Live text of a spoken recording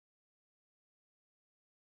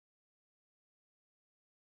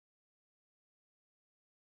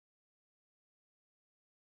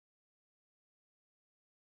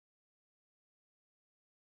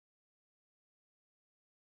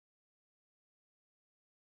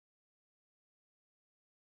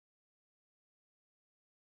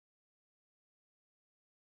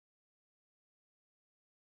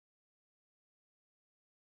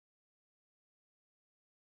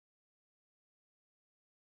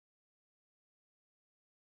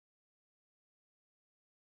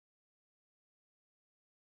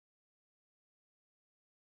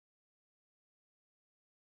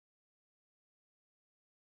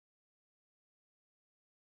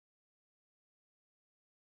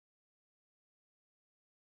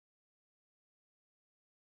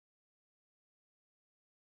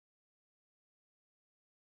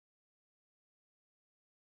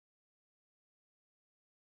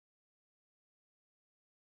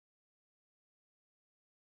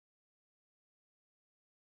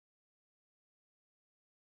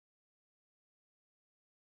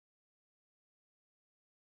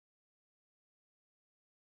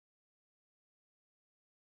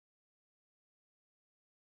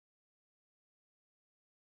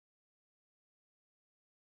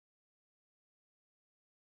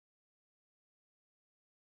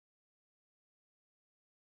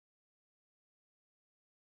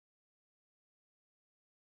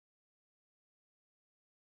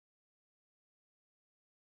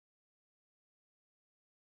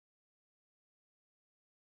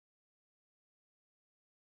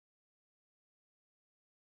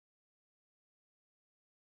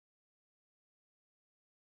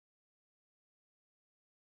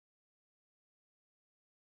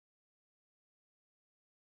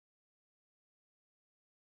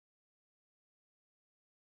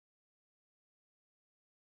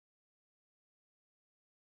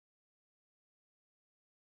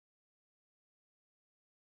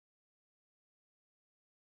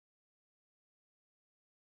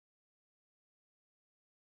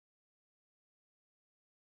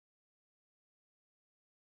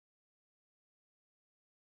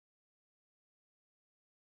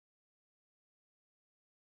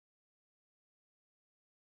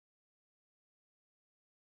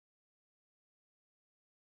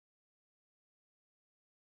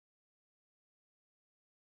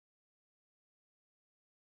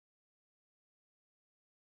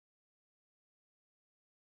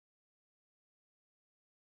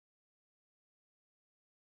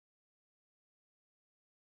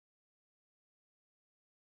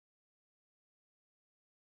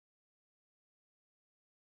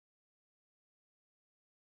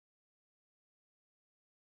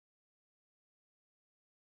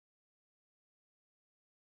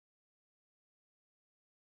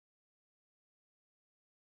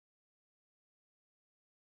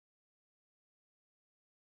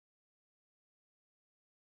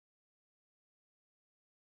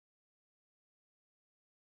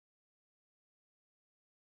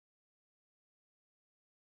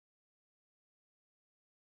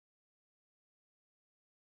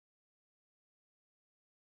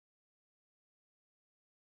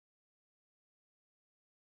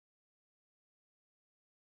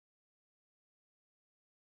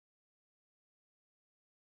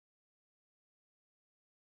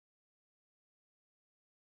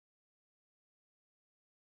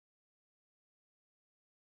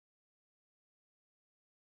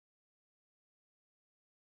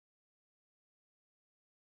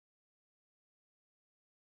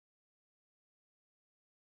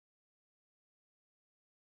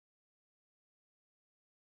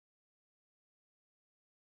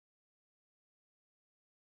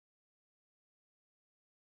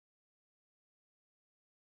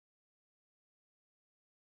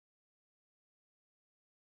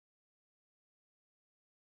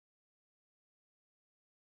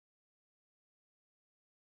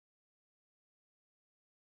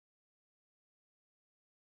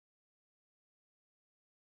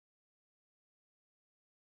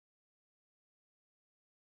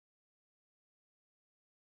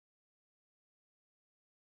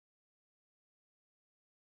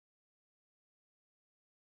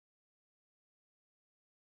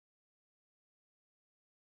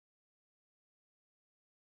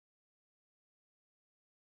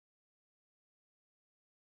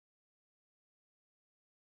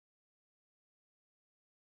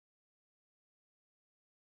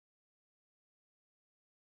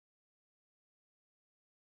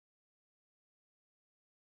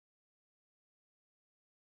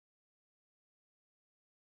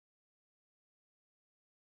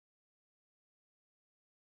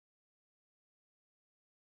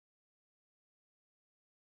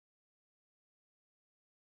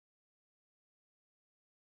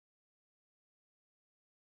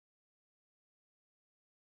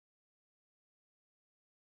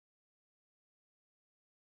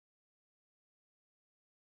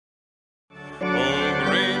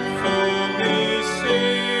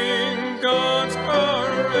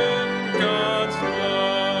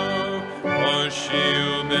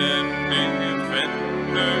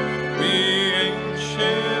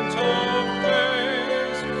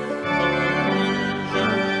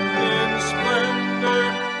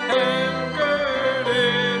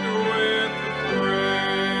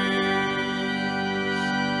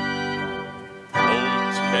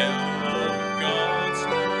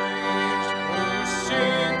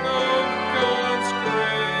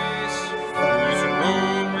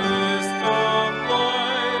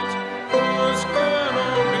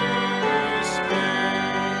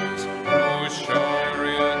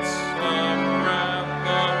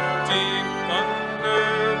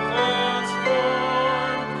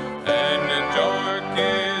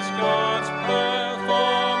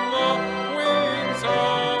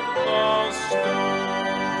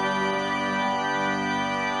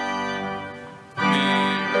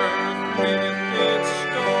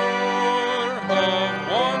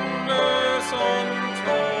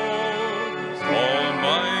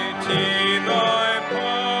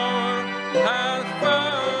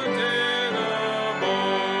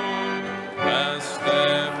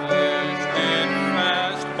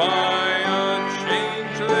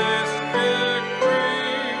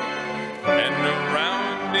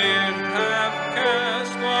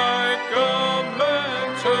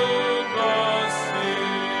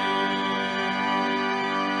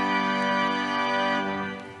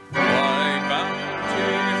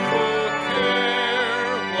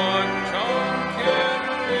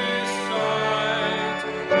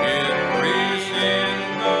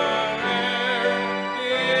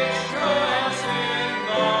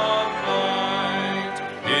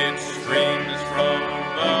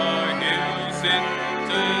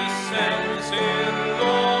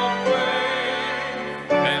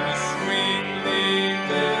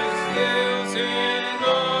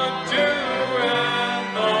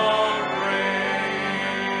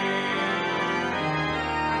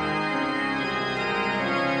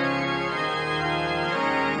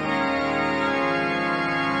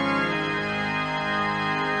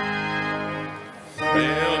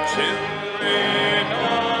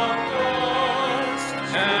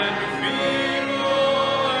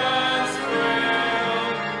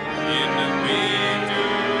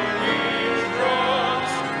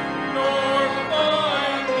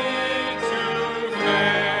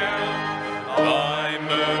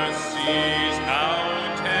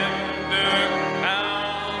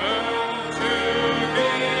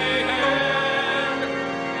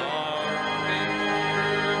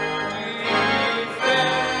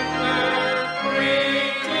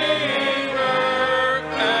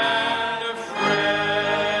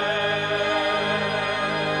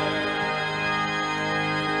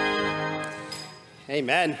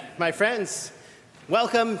Amen. My friends,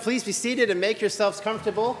 welcome. Please be seated and make yourselves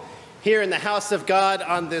comfortable here in the house of God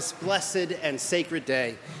on this blessed and sacred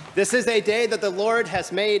day. This is a day that the Lord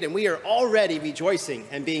has made, and we are already rejoicing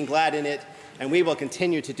and being glad in it, and we will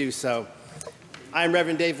continue to do so. I'm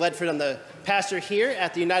Reverend Dave Ledford. I'm the pastor here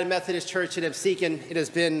at the United Methodist Church at Absecon. It has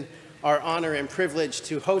been our honor and privilege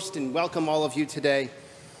to host and welcome all of you today.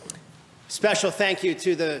 Special thank you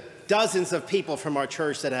to the dozens of people from our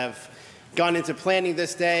church that have gone into planning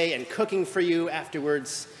this day and cooking for you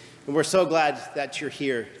afterwards. And we're so glad that you're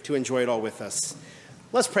here to enjoy it all with us.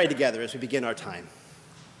 Let's pray together as we begin our time.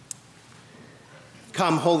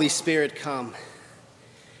 Come, Holy Spirit, come.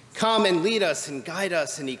 Come and lead us and guide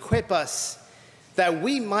us and equip us that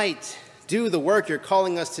we might do the work you're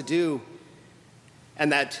calling us to do,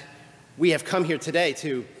 and that we have come here today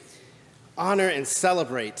to honor and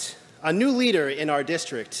celebrate a new leader in our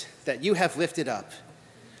district that you have lifted up.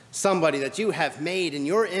 Somebody that you have made in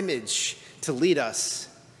your image to lead us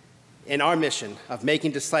in our mission of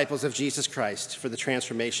making disciples of Jesus Christ for the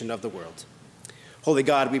transformation of the world. Holy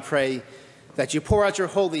God, we pray that you pour out your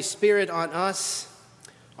Holy Spirit on us,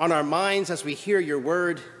 on our minds as we hear your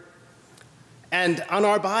word, and on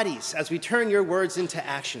our bodies as we turn your words into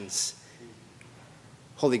actions.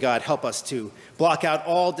 Holy God, help us to block out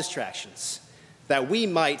all distractions, that we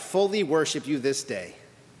might fully worship you this day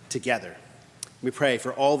together. We pray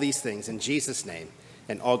for all these things in Jesus' name,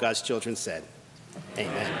 and all God's children said,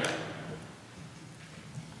 amen.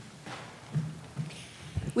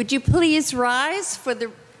 Would you please rise for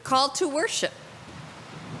the call to worship?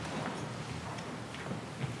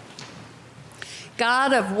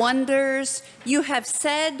 God of wonders, you have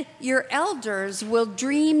said your elders will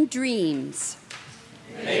dream dreams.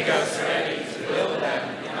 Make us ready to build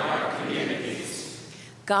them in our communities.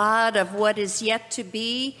 God of what is yet to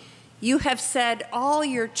be, you have said all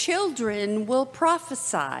your children will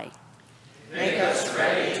prophesy. Make us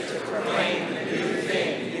ready to proclaim the new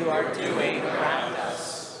thing you are doing around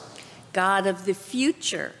us. God of the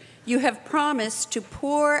future, you have promised to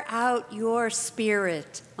pour out your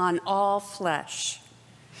Spirit on all flesh.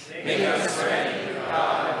 Make us ready,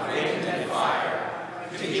 God of wind and fire,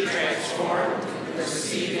 to be transformed in the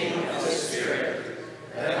receiving of the Spirit,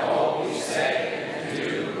 that all we say and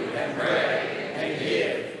do and pray and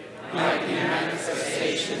give might be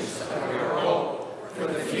manifestations of your hope for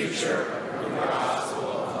the future of your gospel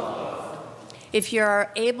of love. If you are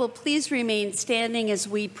able, please remain standing as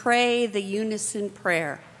we pray the unison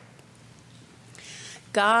prayer.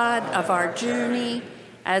 God of our journey,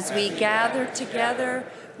 as we gather together,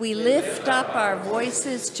 we lift up our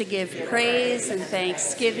voices to give praise and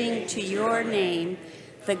thanksgiving to your name,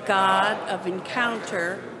 the God of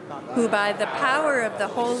encounter, who by the power of the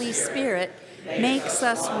Holy Spirit makes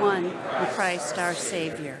us one in Christ our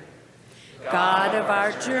Savior. God of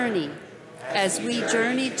our journey, as we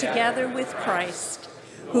journey together with Christ,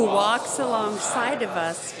 who walks alongside of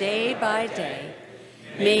us day by day,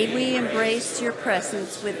 may we embrace your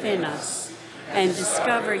presence within us and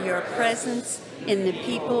discover your presence in the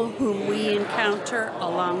people whom we encounter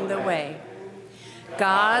along the way.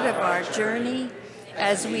 God of our journey,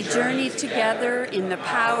 as we journey together in the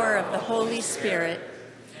power of the Holy Spirit,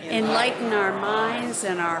 enlighten our minds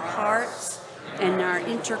and our hearts and our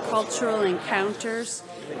intercultural encounters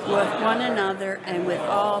with one another and with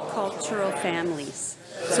all cultural families,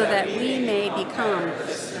 so that we may become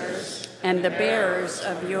listeners and the bearers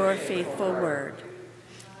of your faithful word.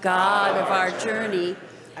 God of our journey,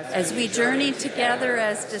 as we journey together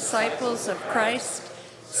as disciples of Christ,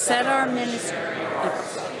 set our ministry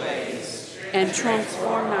and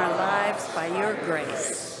transform our lives by your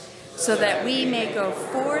grace, so that we may go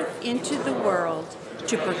forth into the world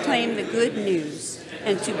to proclaim the good news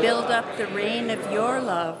and to build up the reign of your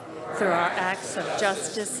love through our acts of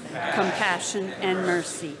justice, compassion, and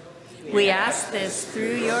mercy. We ask this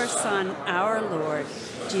through your Son, our Lord,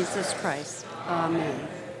 Jesus Christ. Amen.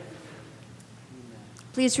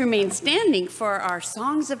 Please remain standing for our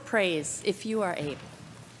songs of praise, if you are able.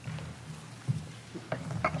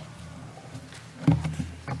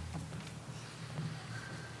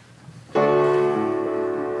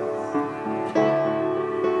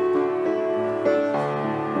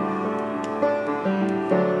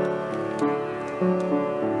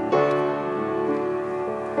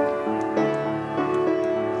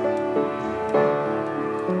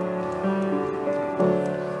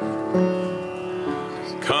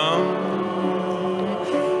 Come,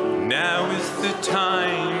 now is the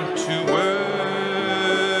time to worship.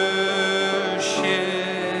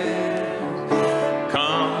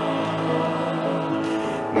 Come,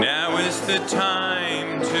 now is the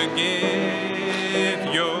time to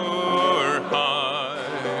give your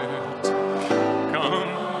heart.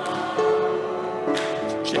 Come,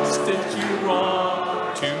 just as you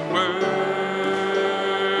are to worship.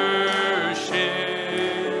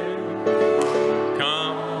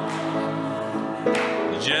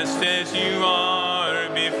 Just as you are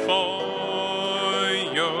before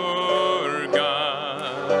your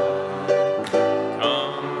God.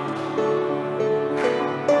 Come.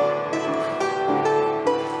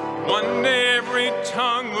 One day every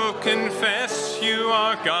tongue will confess you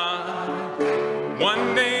are God.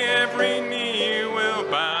 One day every knee will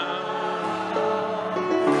bow.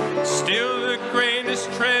 Still the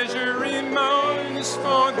greatest treasure remains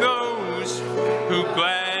for those who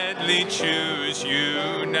gladly choose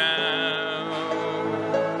you now.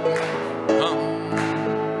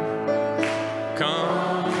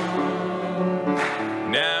 Come,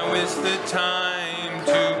 now is the time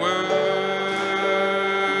to worship.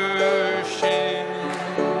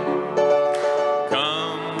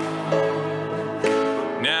 Come,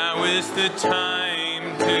 now is the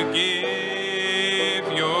time to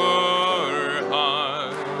give your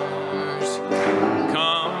hearts.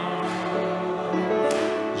 Come,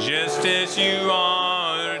 just as you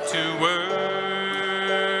are to worship.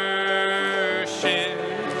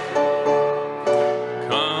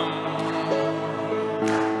 Come,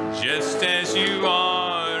 just as you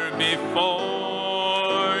are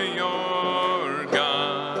before your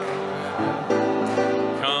God.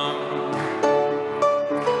 Come.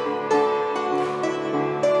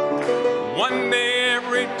 One day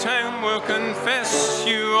every tongue will confess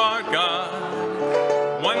you are God.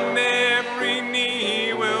 One day every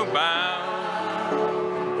knee will bow.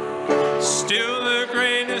 Still the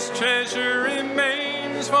greatest treasure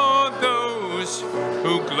remains for those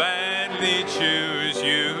who gladly choose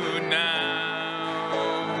you now.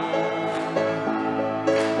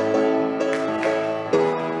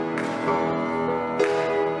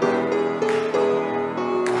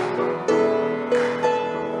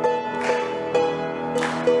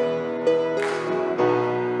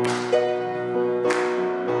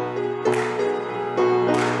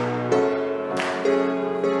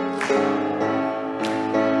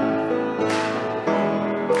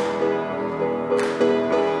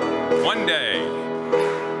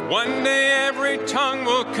 One day every tongue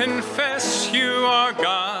will confess you are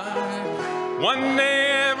God. One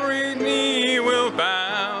day every knee will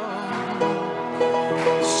bow.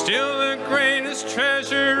 Still the greatest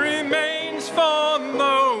treasure remains for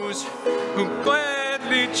those who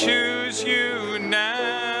gladly choose you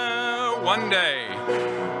now. One day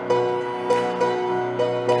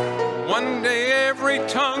every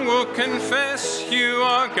tongue will confess you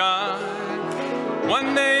are God.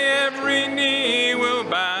 One day every knee will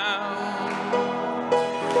bow.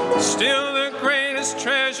 Still the greatest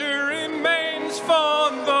treasure remains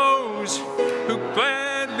for those who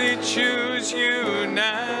gladly choose you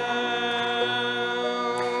now.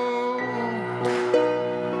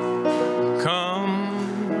 Come,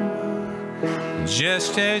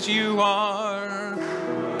 just as you are.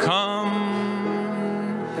 Come,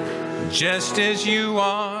 just as you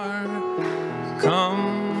are.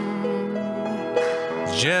 Come,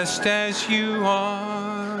 just as you are.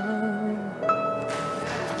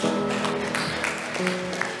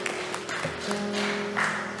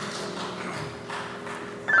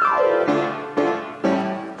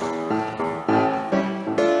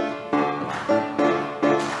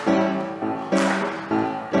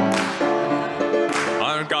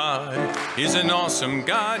 Our God is an awesome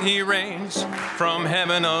God. He reigns from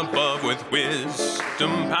heaven above with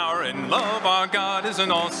wisdom, power, and love. Our God is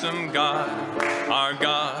an awesome God. Our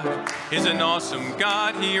God is an awesome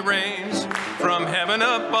God. He reigns from heaven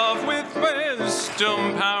above with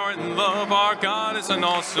wisdom, power, and love. Our God is an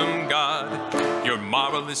awesome God. You're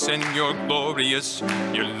marvelous and you're glorious.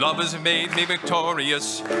 Your love has made me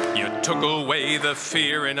victorious. You took away the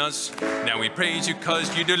fear in us. Now we praise you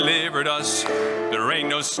 'cause you delivered us. There ain't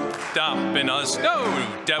no stopping us. No,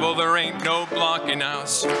 devil, there ain't no blocking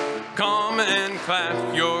us. Come and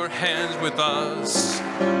clap your hands with us.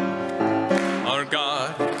 Our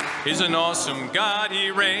God is an awesome God. He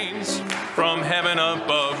reigns from heaven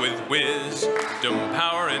above with wisdom,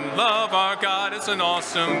 power, and love. Our God is an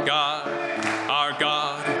awesome God. Our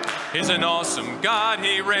God is an awesome God.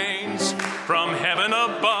 He reigns from heaven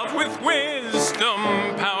above with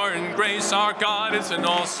wisdom, power, and grace. Yes, our God is an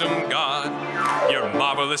awesome God. You're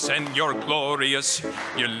marvelous and you're glorious.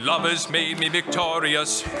 Your love has made me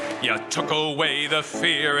victorious. You took away the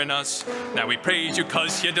fear in us. Now we praise you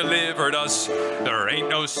 'cause you delivered us. There ain't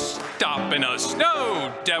no stopping us.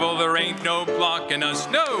 No, devil, there ain't no blocking us.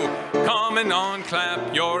 No, come and on,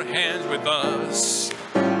 clap your hands with us.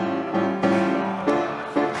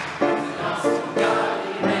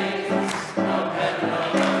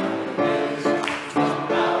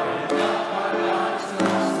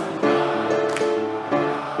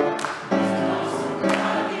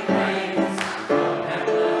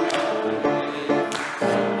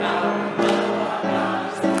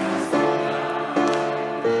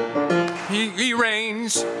 He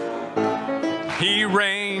reigns, he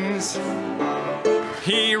reigns,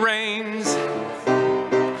 he reigns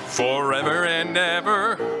forever and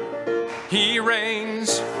ever. He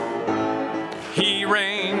reigns, he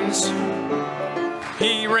reigns,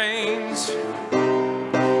 he reigns,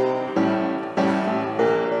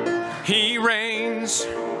 he reigns,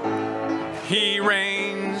 he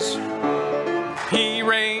reigns, he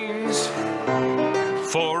reigns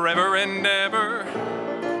forever and ever.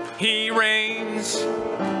 He reigns,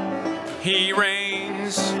 he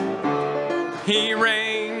reigns, he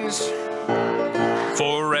reigns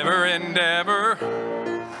forever and ever.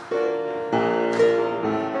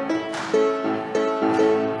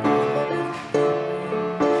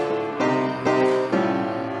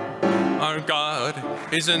 Our God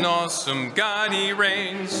is an awesome God. He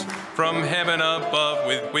reigns from heaven above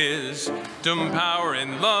with wisdom, power,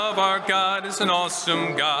 and love. Our God is an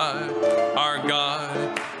awesome God. Our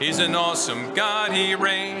God is an awesome God. He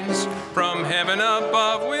reigns from heaven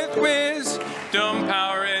above with wisdom,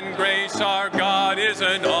 power, and grace. Our God is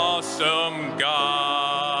an awesome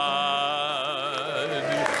God.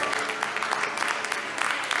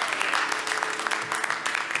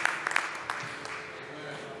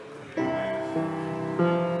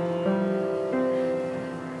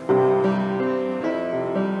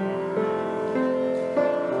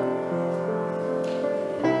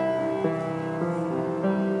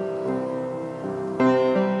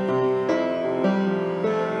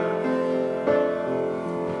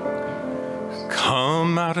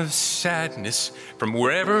 Come out of sadness from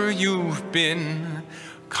wherever you've been.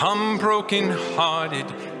 Come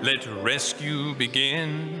broken-hearted, let rescue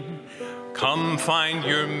begin. Come find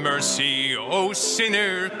your mercy, O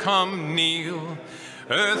sinner, come kneel.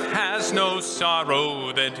 Earth has no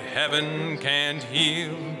sorrow that heaven can't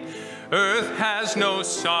heal. Earth has no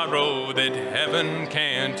sorrow that heaven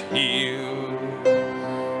can't heal.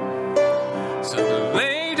 So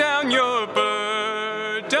lay down your burdens,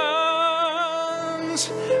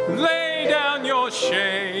 lay down your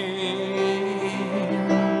shame.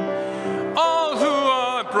 All who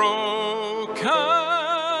are broken,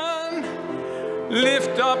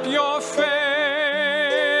 lift up your face.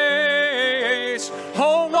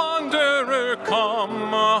 Oh, wanderer,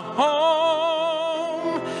 come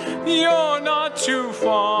home. You're not too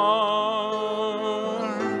far.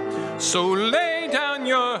 So lay down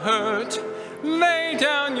your hurt, lay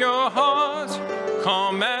down your heart.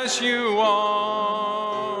 Come as you are.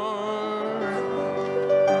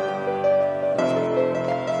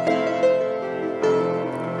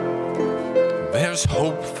 There's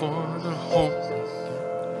hope for the hopeless.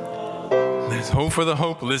 There's hope for the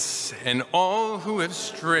hopeless and all who have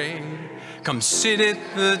strayed. Come sit at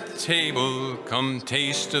the table, come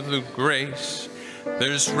taste of the grace.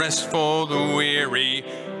 There's rest for the weary,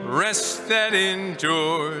 rest that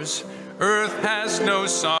endures. Earth has no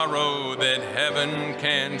sorrow that heaven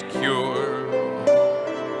can't cure.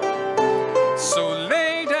 So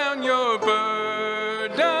lay down your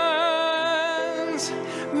burdens,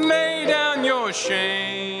 lay down your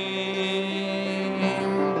shame.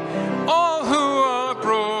 All who are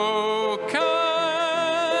broken,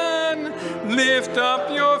 lift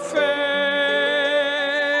up your face.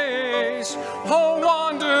 Oh,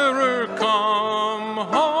 wanderer, come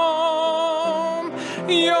home.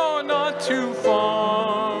 You're not too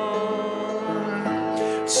far.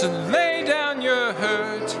 So lay down your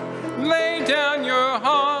hurt, lay down your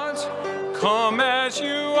heart. Come as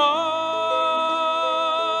you are.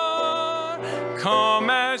 Come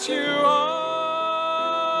as you are.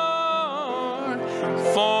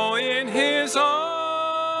 Fall in his arms.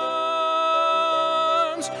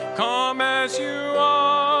 Come as you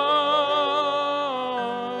are.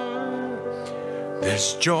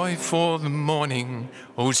 There's joy for the morning.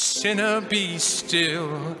 O sinner, be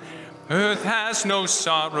still. Earth has no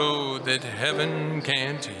sorrow that heaven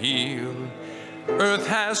can't heal. Earth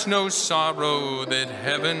has no sorrow that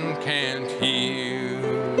heaven can't heal.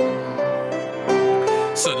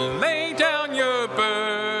 So lay down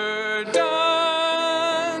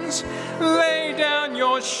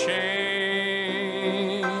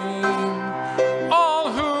shame.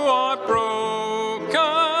 All who are broken,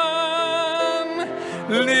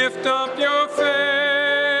 lift up your face.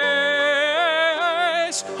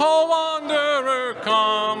 Oh, wanderer,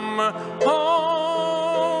 come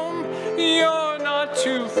home. You're not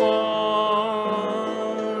too far.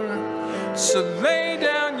 So lay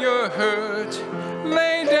down your hurt,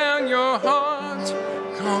 lay down your heart,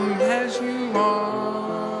 come as you are.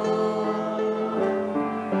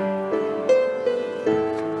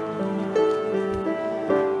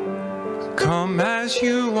 Come as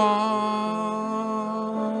you are.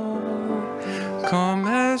 Come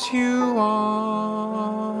as you are.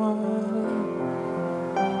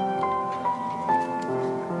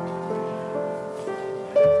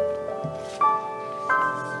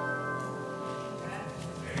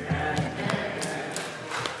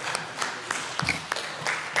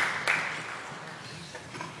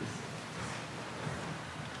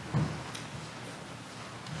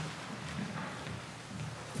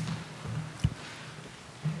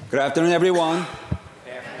 Good afternoon, everyone.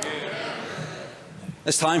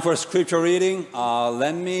 It's time for scripture reading.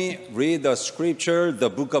 Let me read the scripture, the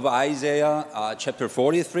book of Isaiah, chapter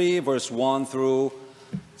 43, verse 1 through,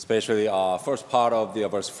 especially first part of the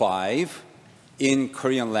verse 5 in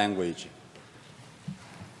Korean language.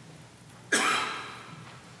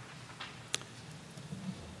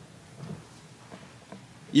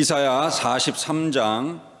 이사야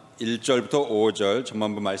 43장 1절부터 5절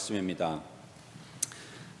전반부 말씀입니다.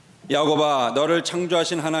 야곱아, 너를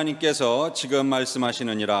창조하신 하나님께서 지금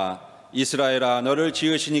말씀하시느니라. 이스라엘아, 너를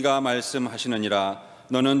지으신 이가 말씀하시느니라.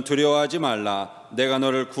 너는 두려워하지 말라. 내가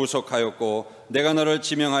너를 구속하였고 내가 너를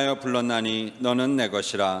지명하여 불렀나니 너는 내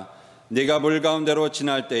것이라. 네가 물 가운데로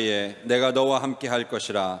지날 때에 내가 너와 함께 할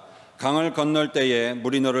것이라. 강을 건널 때에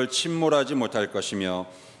물이 너를 침몰하지 못할 것이며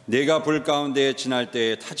네가 불 가운데에 지날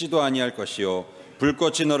때에 타지도 아니할 것이요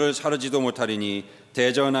불꽃이 너를 사르지도 못하리니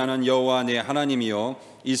대전하는 여호와 네 하나님이요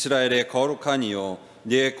이스라엘의 거룩한 이요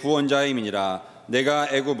네 구원자임이니라. 내가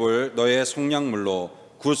애굽을 너의 속량물로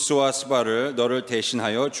구스와 스바를 너를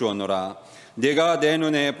대신하여 주었노라. 네가 내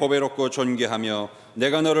눈에 보배롭고 존귀하며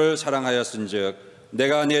내가 너를 사랑하였은즉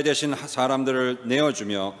내가 네 대신 사람들을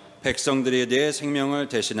내어주며 백성들이 네 생명을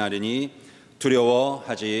대신하리니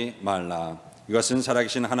두려워하지 말라. 이것은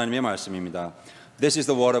살아계신 하나님의 말씀입니다. This is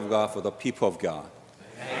the word of God for the people of God.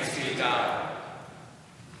 Thanks be to God.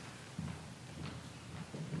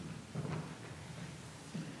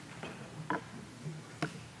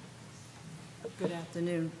 Good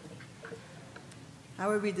afternoon. I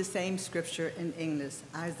will read the same scripture in English,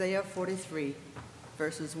 Isaiah 43,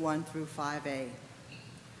 verses 1 through 5a.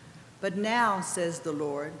 But now, says the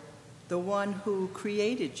Lord, the one who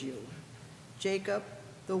created you, Jacob,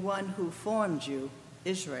 the one who formed you,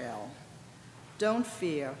 Israel. Don't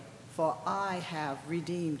fear, for I have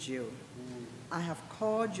redeemed you. I have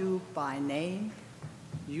called you by name.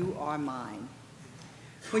 You are mine.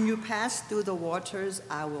 When you pass through the waters,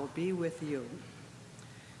 I will be with you.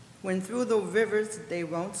 When through the rivers, they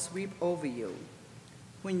won't sweep over you.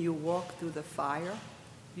 When you walk through the fire,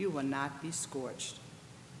 you will not be scorched,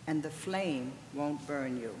 and the flame won't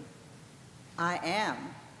burn you. I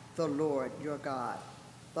am the Lord your God,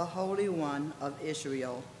 the Holy One of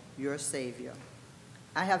Israel, your Savior.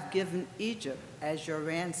 I have given Egypt as your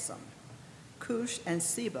ransom, Cush and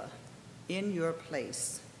Seba in your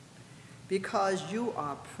place. Because you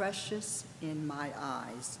are precious in my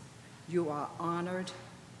eyes, you are honored,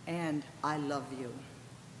 and I love you.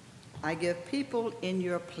 I give people in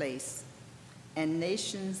your place and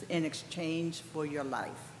nations in exchange for your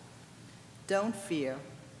life. Don't fear,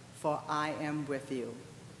 for I am with you.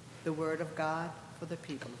 The word of God for the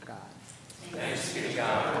people of God. Thanks be to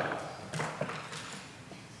God.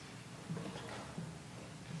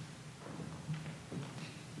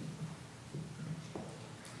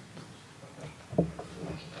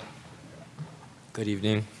 Good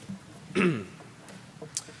evening.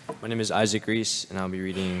 My name is Isaac Reese, and I'll be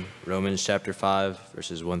reading Romans chapter 5,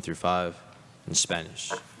 verses 1 through 5 in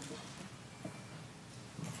Spanish.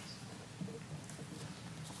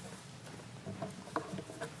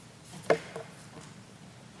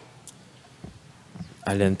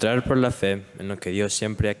 Al entrar por la fe en lo que Dios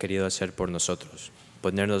siempre ha querido hacer por nosotros,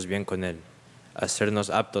 ponernos bien con Él,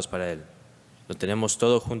 hacernos aptos para Él, lo tenemos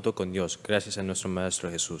todo junto con Dios, gracias a nuestro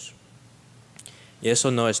Maestro Jesús. Y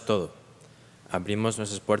eso no es todo. Abrimos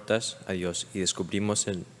nuestras puertas a Dios y descubrimos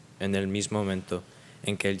en el mismo momento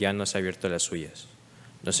en que Él ya nos ha abierto las suyas.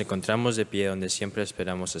 Nos encontramos de pie donde siempre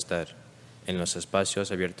esperamos estar, en los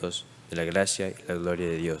espacios abiertos de la gracia y la gloria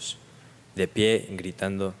de Dios, de pie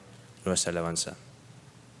gritando nuestra alabanza.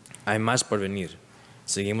 Hay más por venir.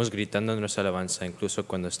 Seguimos gritando nuestra alabanza incluso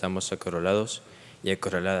cuando estamos acorralados y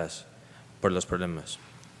acorraladas por los problemas,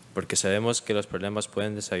 porque sabemos que los problemas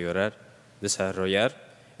pueden desarrollar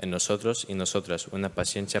en nosotros y nosotras una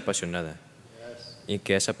paciencia apasionada, y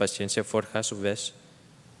que esa paciencia forja a su vez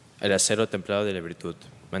el acero templado de la virtud,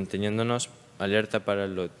 manteniéndonos alerta para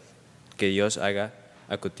lo que Dios haga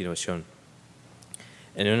a continuación.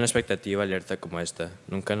 En una expectativa alerta como esta,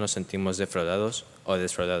 nunca nos sentimos defraudados o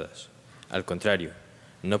defraudadas. Al contrario,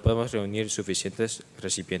 no podemos reunir suficientes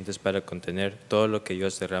recipientes para contener todo lo que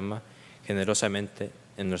Dios derrama generosamente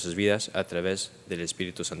en nuestras vidas a través del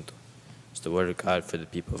Espíritu Santo. It's the word of God for the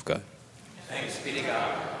people of God. Thanks be to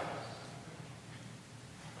God.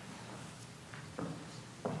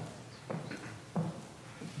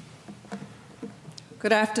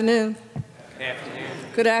 Good afternoon. Good afternoon.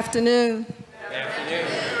 Good afternoon. Good afternoon.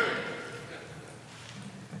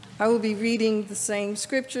 I will be reading the same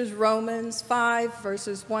scriptures, Romans 5,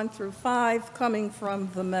 verses 1 through 5, coming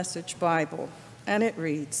from the Message Bible. And it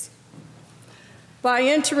reads, "By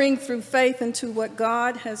entering through faith into what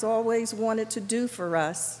God has always wanted to do for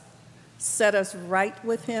us, set us right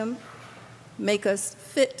with Him, make us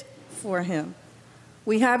fit for Him.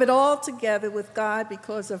 We have it all together with God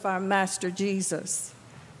because of our Master Jesus.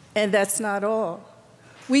 And that's not all.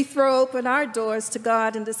 We throw open our doors to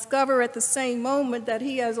God and discover at the same moment that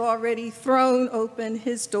He has already thrown open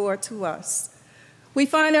His door to us. We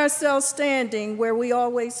find ourselves standing where we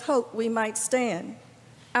always hoped we might stand,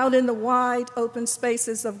 out in the wide open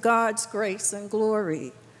spaces of God's grace and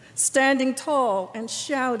glory, standing tall and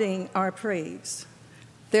shouting our praise.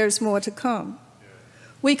 There's more to come.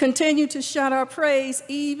 We continue to shout our praise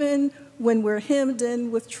even when we're hemmed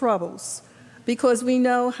in with troubles, because we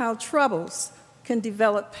know how troubles can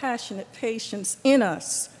develop passionate patience in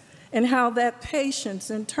us, and how that patience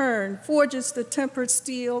in turn forges the tempered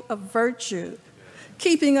steel of virtue,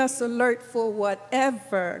 keeping us alert for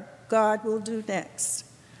whatever God will do next.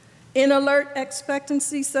 In alert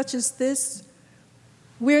expectancy such as this,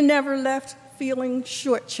 we're never left feeling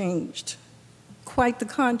shortchanged. Quite the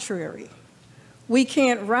contrary. We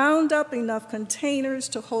can't round up enough containers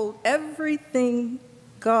to hold everything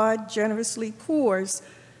God generously pours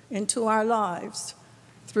into our lives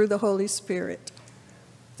through the Holy Spirit.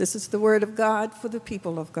 This is the word of God for the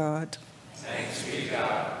people of God. Thanks be to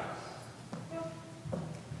God.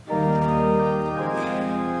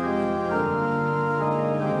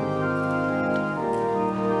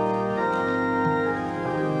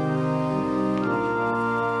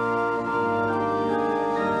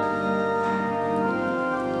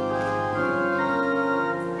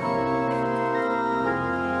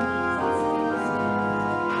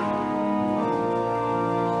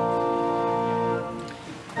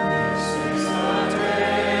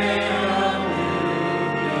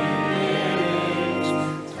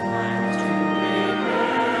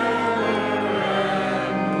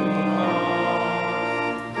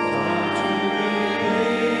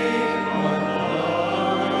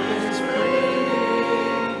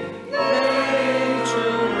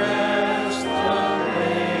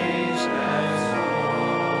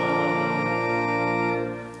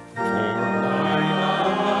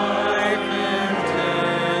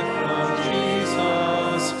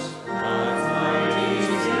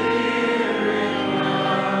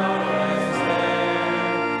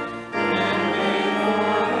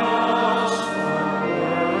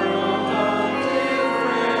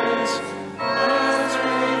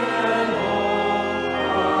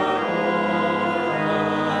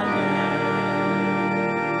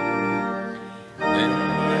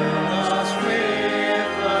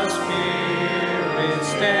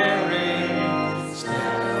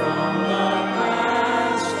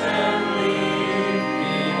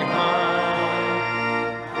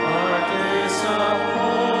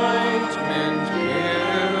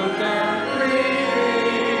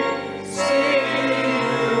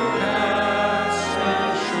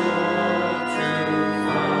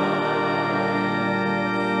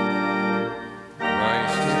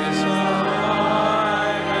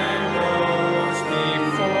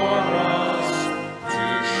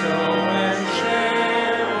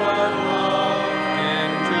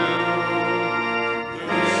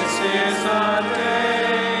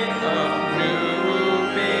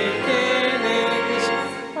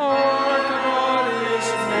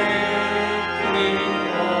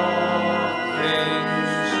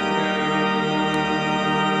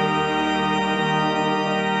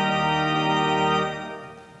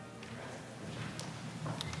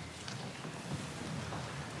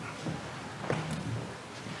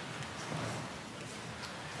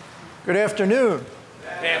 Good afternoon.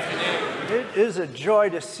 Good afternoon. It is a joy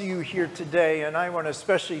to see you here today, and I want to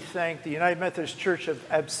especially thank the United Methodist Church of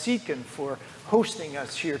Absecon for hosting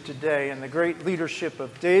us here today, and the great leadership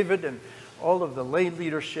of David and all of the lay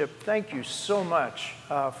leadership. Thank you so much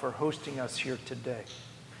for hosting us here today.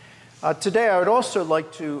 Today I would also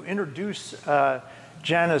like to introduce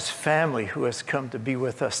Jana's family who has come to be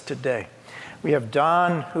with us today. We have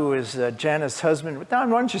Don, who is Jana's husband. Don,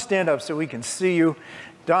 why don't you stand up so we can see you?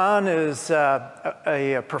 Don is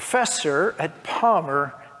a professor at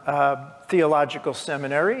Palmer Theological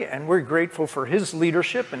Seminary, and we're grateful for his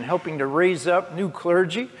leadership in helping to raise up new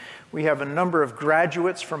clergy. We have a number of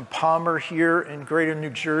graduates from Palmer here in Greater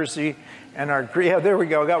New Jersey, and there we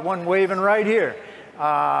go, got one waving right here.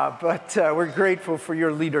 But we're grateful for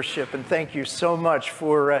your leadership, and thank you so much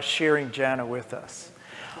for sharing Jana with us.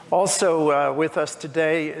 Also with us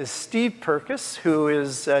today is Steve Purkis, who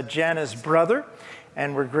is Jana's brother,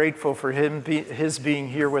 and we're grateful for his being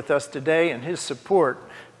here with us today and his support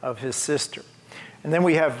of his sister. And then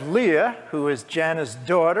we have Leah, who is Jana's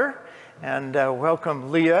daughter, and welcome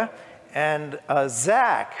Leah, and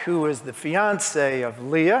Zach, who is the fiance of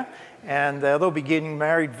Leah, and they'll be getting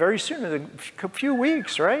married very soon, in a few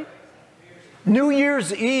weeks, right? New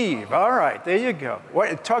Year's Eve. All right, there you go.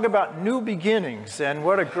 Talk about new beginnings, and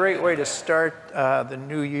what a great way to start the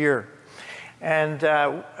new year. And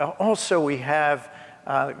also we have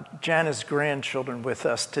Jana's grandchildren with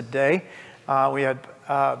us today. We had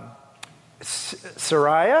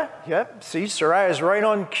Soraya. Yep, see, Soraya's right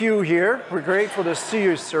on cue here. We're grateful to see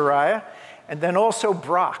you, Soraya. And then also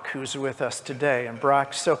Brock, who's with us today. And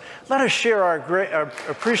Brock, so let us share our great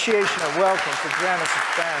appreciation and welcome for Jana's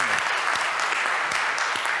family.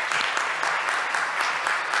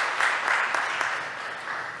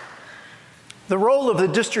 The role of the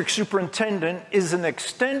district superintendent is an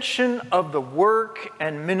extension of the work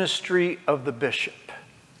and ministry of the bishop.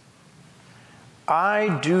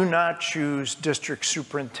 I do not choose district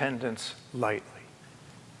superintendents lightly.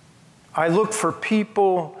 I look for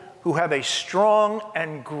people who have a strong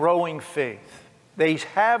and growing faith. They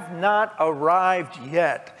have not arrived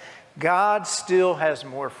yet. God still has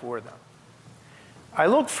more for them. I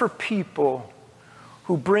look for people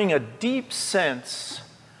who bring a deep sense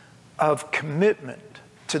of commitment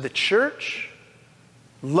to the church,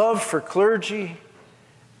 love for clergy,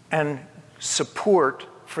 and support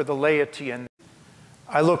for the laity. And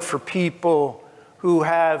I look for people who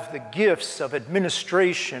have the gifts of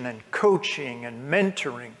administration and coaching and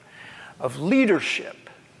mentoring, of leadership.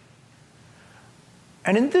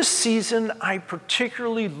 And in this season, I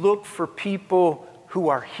particularly look for people who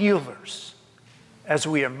are healers as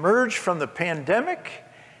we emerge from the pandemic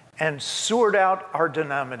and sort out our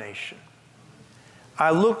denomination.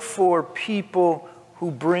 I look for people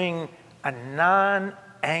who bring a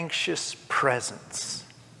non-anxious presence.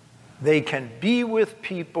 They can be with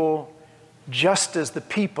people just as the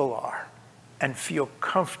people are and feel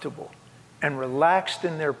comfortable and relaxed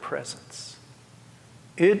in their presence.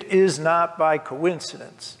 It is not by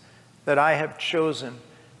coincidence that I have chosen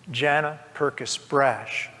Jana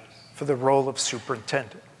Purkis-Brash for the role of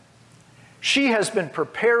superintendent. She has been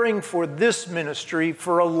preparing for this ministry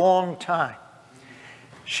for a long time.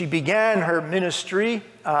 She began her ministry,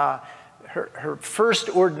 her first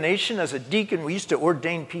ordination as a deacon. We used to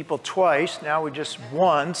ordain people twice, now we just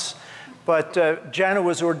once. But Jana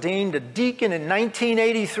was ordained a deacon in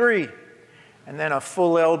 1983, and then a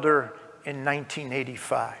full elder in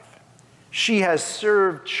 1985. She has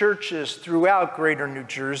served churches throughout Greater New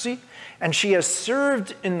Jersey, and she has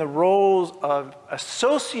served in the roles of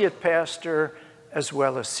associate pastor as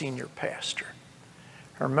well as senior pastor.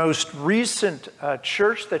 Her most recent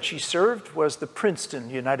church that she served was the Princeton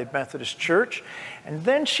United Methodist Church, and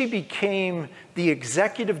then she became the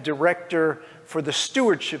executive director for the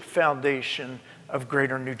Stewardship Foundation of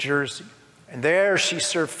Greater New Jersey. And there she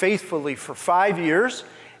served faithfully for 5 years,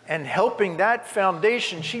 and helping that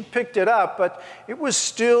foundation, she picked it up, but it was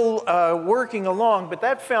still working along. But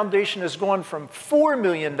that foundation has gone from $4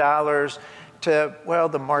 million to, well,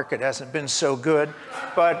 the market hasn't been so good,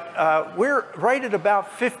 but we're right at about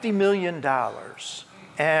 $50 million.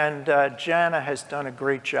 And Jana has done a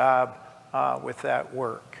great job with that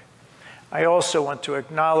work. I also want to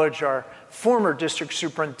acknowledge our former district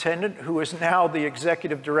superintendent, who is now the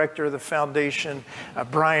executive director of the foundation,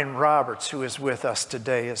 Brian Roberts, who is with us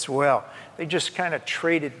today as well. They just kind of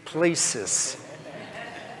traded places.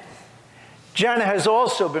 Jana has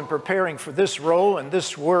also been preparing for this role and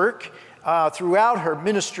this work throughout her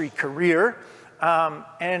ministry career.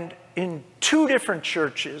 And in 2 different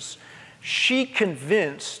churches, she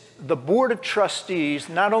convinced the board of trustees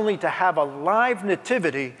not only to have a live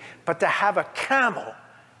nativity, but to have a camel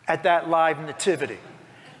at that live nativity.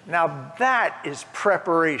 Now that is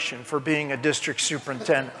preparation for being a district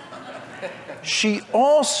superintendent. She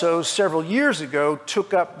also, several years ago,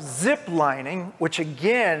 took up zip lining, which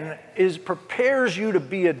again prepares you to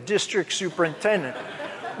be a district superintendent,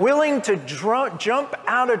 willing to jump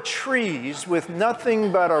out of trees with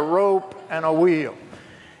nothing but a rope and a wheel.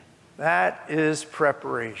 That is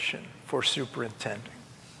preparation for superintending.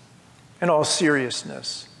 In all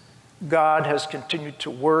seriousness, God has continued to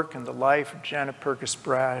work in the life of Jana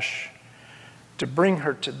Purkis-Brash to bring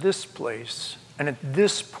her to this place and at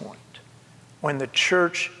this point when the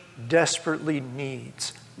church desperately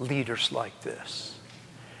needs leaders like this.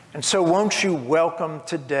 And so won't you welcome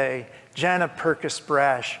today Jana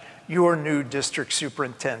Purkis-Brash, your new district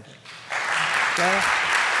superintendent. Jana?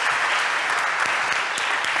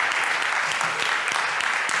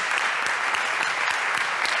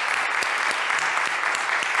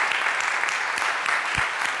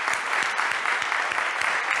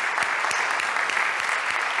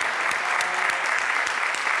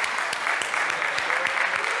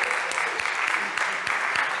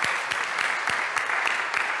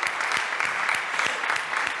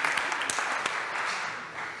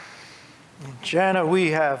 Jana,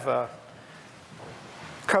 we have a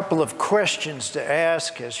couple of questions to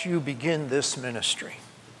ask as you begin this ministry.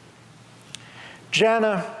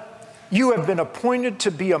 Jana, you have been appointed to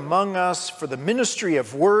be among us for the ministry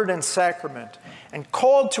of word and sacrament and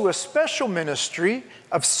called to a special ministry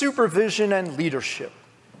of supervision and leadership.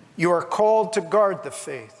 You are called to guard the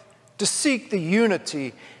faith, to seek the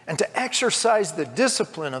unity, and to exercise the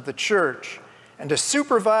discipline of the church, and to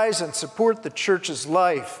supervise and support the church's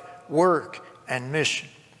life, work, and mission.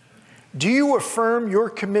 Do you affirm your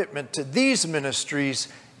commitment to these ministries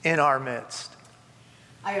in our midst?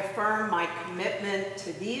 I affirm my commitment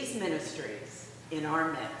to these ministries in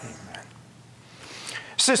our midst. Amen.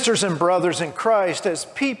 Sisters and brothers in Christ, as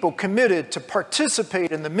people committed to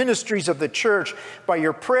participate in the ministries of the church by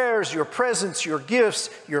your prayers, your presence, your gifts,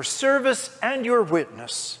 your service, and your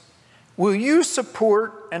witness, will you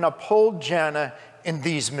support and uphold Jana in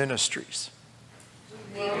these ministries?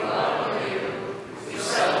 We welcome you. We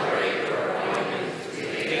celebrate your appointment to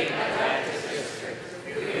the Methodist district.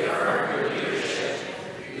 We affirm your leadership.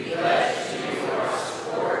 We pledge to you our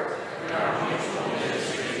support and our mutual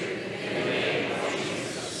ministry in the name of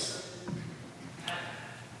Jesus.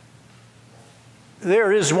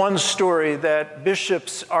 There is one story that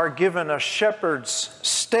bishops are given a shepherd's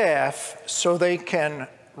staff so they can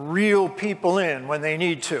reel people in when they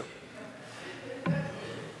need to.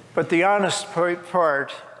 But the honest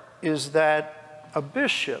part is that a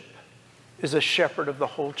bishop is a shepherd of the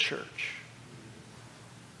whole church,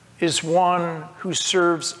 is one who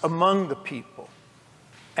serves among the people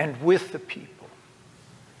and with the people,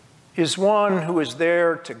 is one who is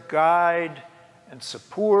there to guide and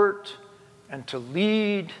support and to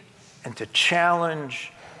lead and to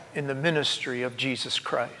challenge in the ministry of Jesus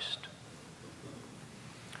Christ.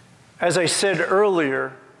 As I said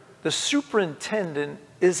earlier, the superintendent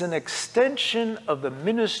is an extension of the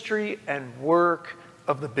ministry and work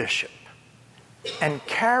of the bishop and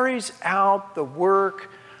carries out the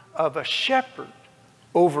work of a shepherd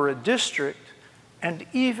over a district and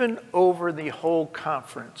even over the whole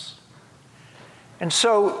conference. And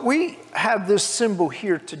so we have this symbol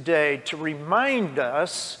here today to remind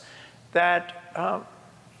us that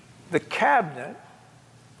the cabinet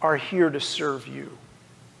are here to serve you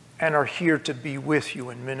and are here to be with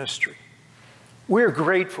you in ministry. We're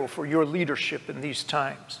grateful for your leadership in these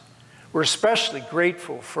times. We're especially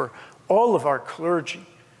grateful for all of our clergy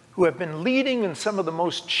who have been leading in some of the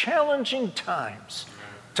most challenging times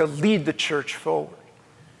to lead the church forward.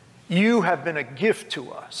 You have been a gift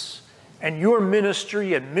to us, and your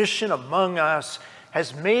ministry and mission among us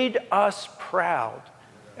has made us proud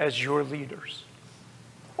as your leaders.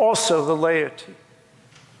 Also, the laity.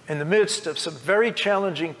 In the midst of some very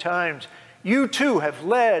challenging times, you too have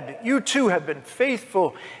led, you too have been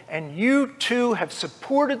faithful, and you too have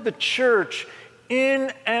supported the church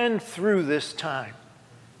in and through this time.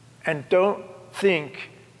 And don't think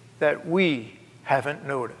that we haven't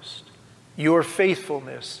noticed. Your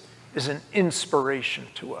faithfulness is an inspiration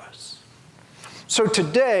to us. So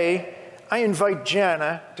today, I invite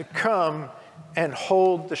Jana to come and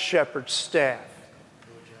hold the shepherd's staff.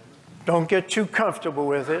 Don't get too comfortable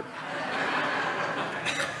with it.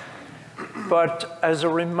 But as a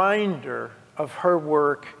reminder of her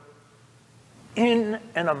work in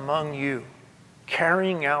and among you,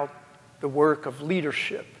 carrying out the work of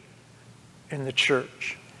leadership in the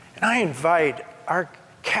church. And I invite our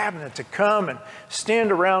cabinet to come and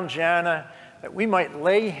stand around Jana that we might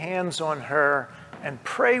lay hands on her and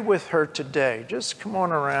pray with her today. Just come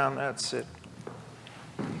on around. That's it.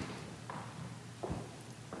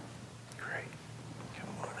 Great. Come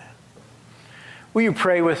on in. Will you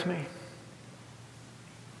pray with me?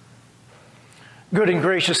 Good and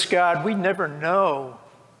gracious God, we never know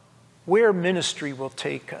where ministry will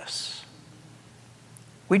take us.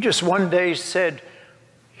 We just one day said,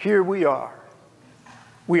 here we are.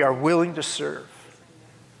 We are willing to serve.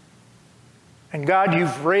 And God,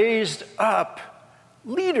 you've raised up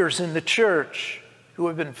leaders in the church who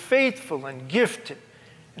have been faithful and gifted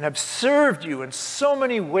and have served you in so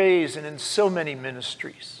many ways and in so many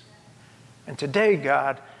ministries. And today,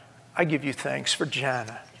 God, I give you thanks for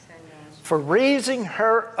Jana, for raising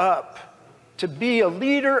her up to be a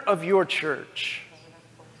leader of your church.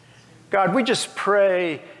 God, we just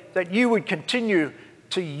pray that you would continue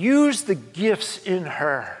to use the gifts in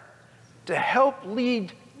her to help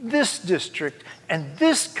lead this district and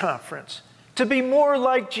this conference to be more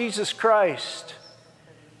like Jesus Christ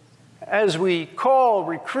as we call,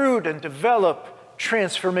 recruit, and develop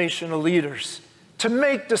transformational leaders to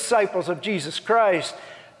make disciples of Jesus Christ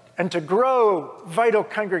and to grow vital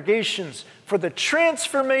congregations for the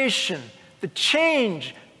transformation, the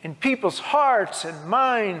change in people's hearts and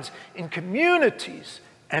minds, in communities,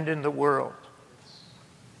 and in the world.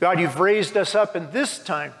 God, you've raised us up in this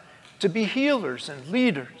time to be healers and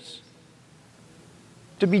leaders,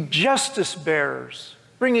 to be justice bearers,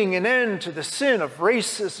 bringing an end to the sin of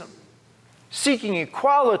racism, seeking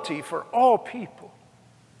equality for all people.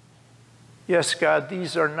 Yes, God,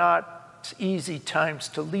 these are not easy times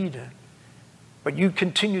to lead in, but you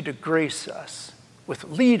continue to grace us with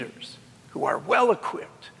leaders who are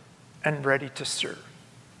well-equipped and ready to serve.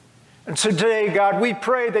 And so today, God, we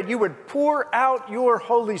pray that you would pour out your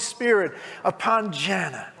Holy Spirit upon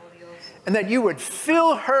Jana and that you would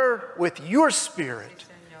fill her with your Spirit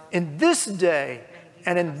in this day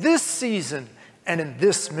and in this season and in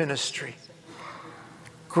this ministry.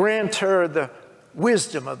 Grant her the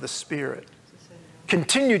wisdom of the Spirit.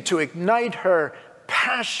 Continue to ignite her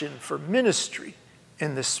passion for ministry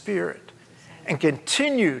in the Spirit and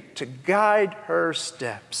continue to guide her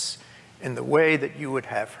steps in the way that you would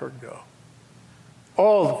have her go.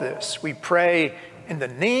 All of this we pray in the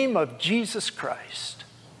name of Jesus Christ.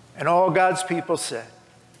 And all God's people said,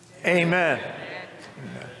 amen.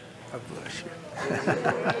 Amen. God bless you.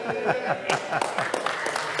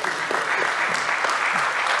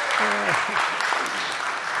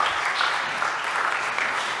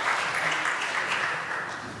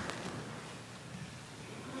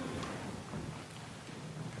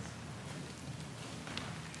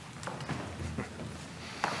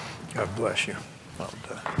 God bless you. Well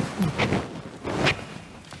done.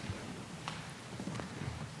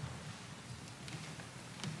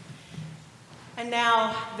 And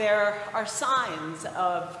now there are signs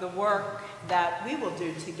of the work that we will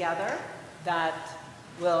do together that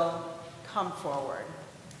will come forward.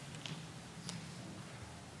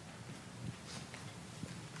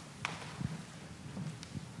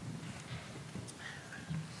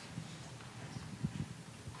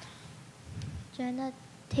 Jana,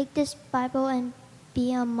 take this Bible and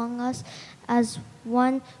be among us as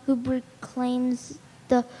one who proclaims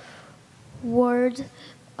the word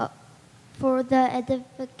for the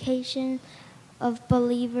edification of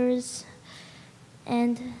believers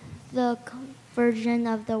and the conversion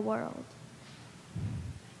of the world.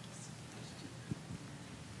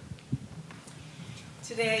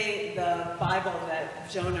 Today, the Bible that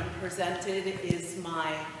Jonah presented is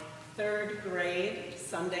my third grade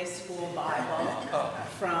Sunday school Bible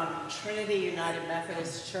from Trinity United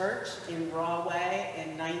Methodist Church in Rahway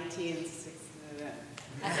in 1960.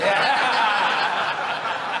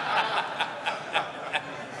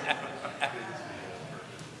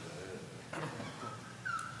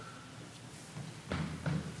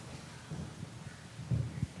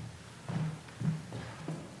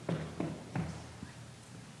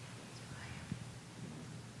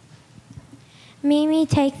 Mimi,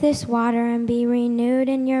 take this water and be renewed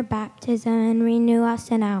in your baptism and renew us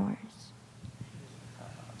in ours.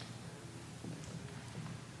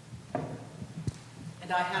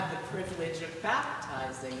 And I have the privilege of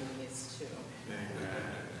baptizing these two.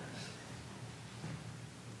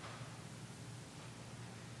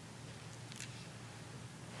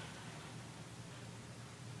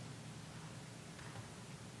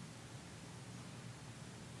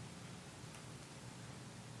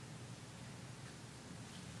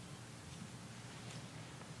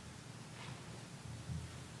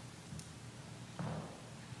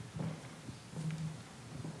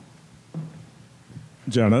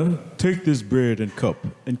 Jana, take this bread and cup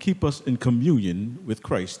and keep us in communion with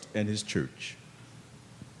Christ and his church.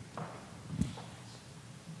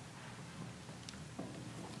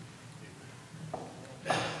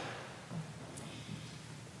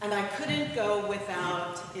 And I couldn't go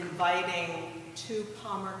without inviting two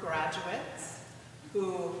Palmer graduates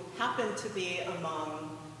who happened to be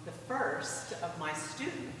among the first of my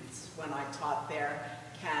students when I taught there,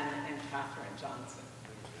 Ken and Catherine Johnson.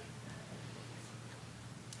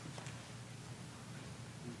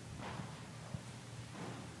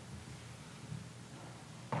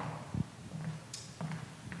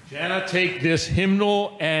 Jana, take this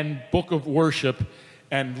hymnal and book of worship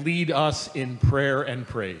and lead us in prayer and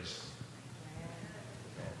praise.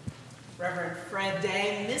 Reverend Fred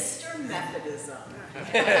Day, Mr. Methodism.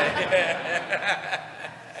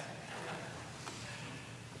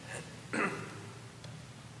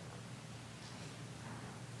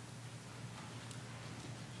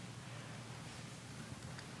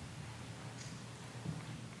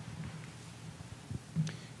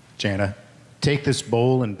 Jana, take this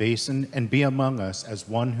bowl and basin and be among us as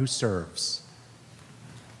one who serves.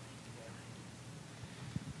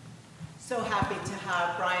 So happy to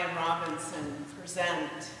have Brian Robinson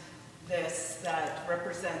present this that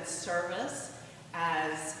represents service,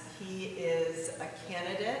 as he is a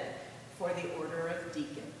candidate for the Order of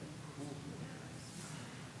Deacon.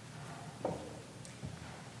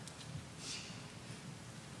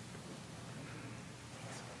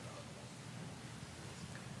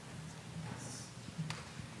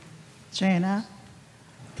 Jana,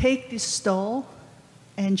 take this stole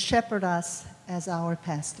and shepherd us as our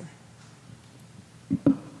pastor.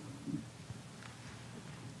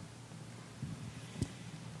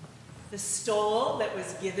 The stole that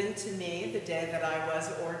was given to me the day that I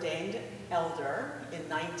was ordained elder in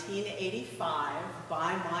 1985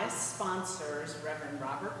 by my sponsors, Reverend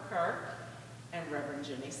Robert Kirk and Reverend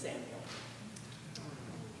Jimmy Samuel.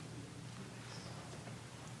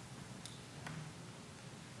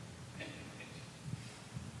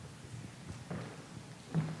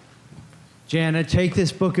 Jana, take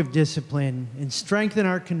this book of discipline and strengthen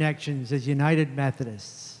our connections as United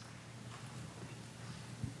Methodists.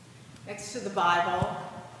 Next to the Bible,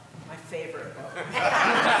 my favorite book.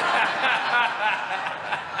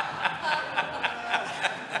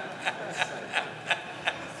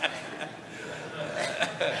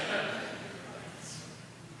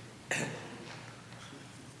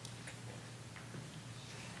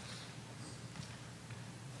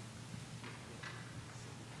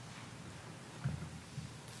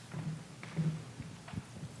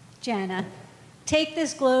 Jana, take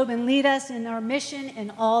this globe and lead us in our mission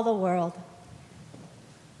in all the world.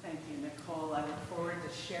 Thank you, Nicole. I look forward to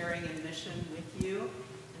sharing a mission with you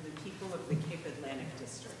and the people of the Cape Atlantic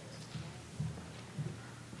District.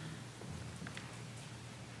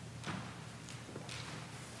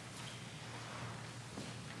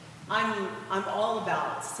 I'm all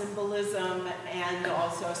about symbolism and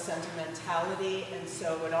also sentimentality, and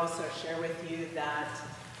so would also share with you that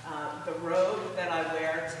the robe that I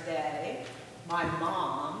wear today, my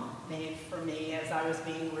mom made for me as I was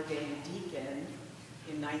being ordained deacon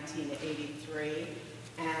in 1983,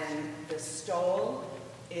 and the stole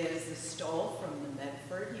is the stole from the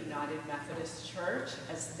Medford United Methodist Church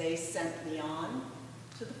as they sent me on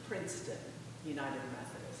to the Princeton United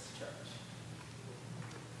Methodist Church.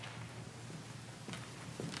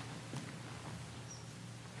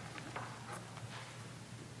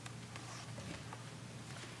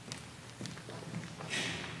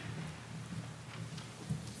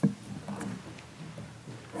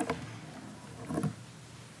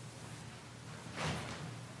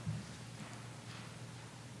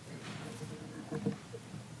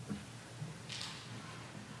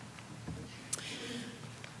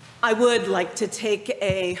 I would like to take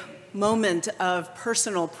a moment of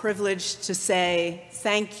personal privilege to say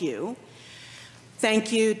thank you.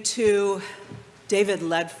 Thank you to David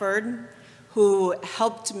Ledford, who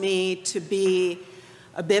helped me to be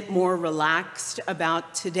a bit more relaxed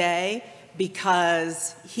about today,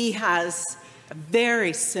 because he has a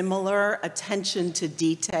very similar attention to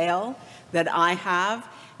detail that I have,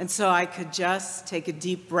 and so I could just take a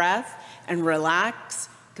deep breath and relax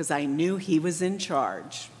because I knew he was in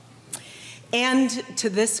charge. And to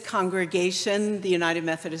this congregation, the United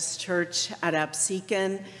Methodist Church at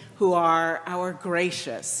Absecon, who are our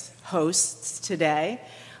gracious hosts today,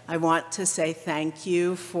 I want to say thank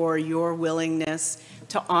you for your willingness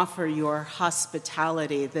to offer your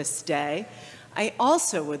hospitality this day. I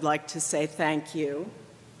also would like to say thank you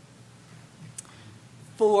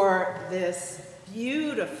for this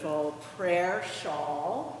beautiful prayer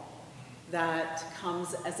shawl that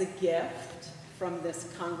comes as a gift from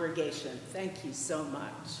this congregation. Thank you so much.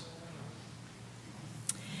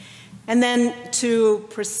 And then to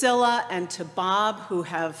Priscilla and to Bob, who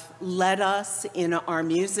have led us in our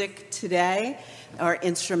music today, our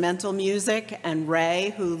instrumental music, and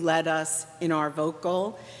Ray, who led us in our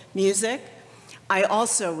vocal music. I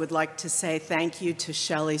also would like to say thank you to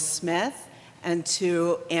Shelley Smith and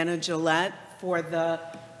to Anna Gillette for the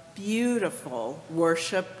beautiful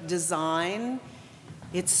worship design.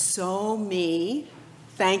 It's so me.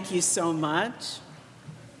 Thank you so much.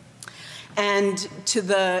 And to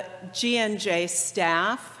the GNJ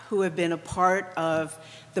staff who have been a part of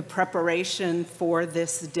the preparation for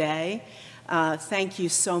this day, thank you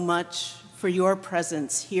so much for your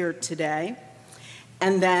presence here today.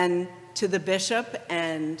 And then to the bishop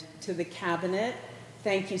and to the cabinet,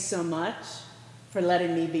 thank you so much for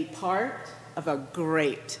letting me be part of a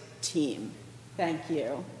great team. Thank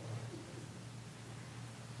you.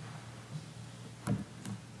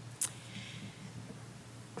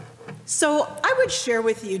 So I would share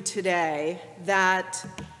with you today that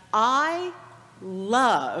I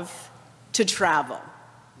love to travel.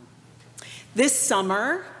 This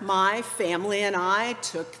summer, my family and I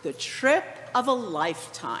took the trip of a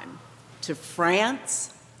lifetime to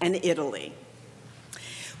France and Italy.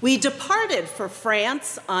 We departed for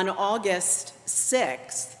France on August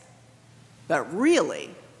 6th, but really,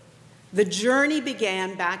 the journey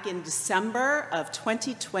began back in December of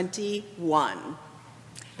 2021.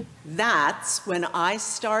 That's when I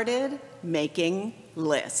started making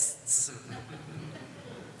lists.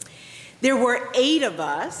 There were 8 of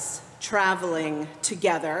us traveling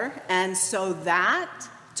together, and so that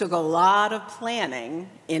took a lot of planning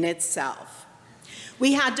in itself.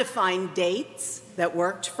 We had to find dates that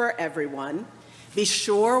worked for everyone, be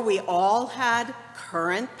sure we all had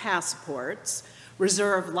current passports,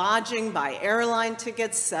 reserve lodging, buy airline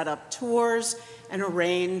tickets, set up tours, and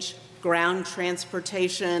arrange ground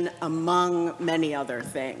transportation, among many other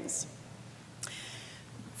things.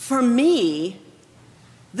 For me,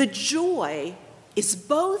 the joy is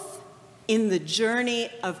both in the journey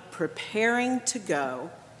of preparing to go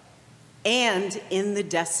and in the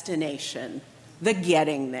destination, the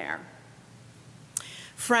getting there.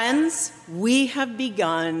 Friends, we have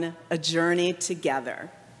begun a journey together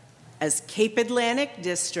as Cape Atlantic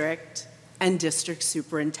District and District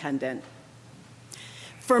Superintendent.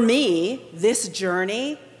 For me, this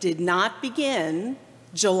journey did not begin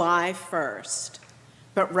July 1st,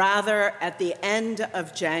 but rather at the end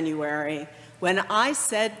of January, when I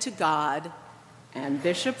said to God and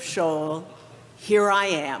Bishop Scholl, "Here I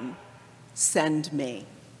am, send me."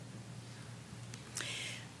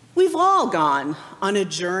 We've all gone on a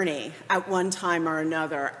journey at one time or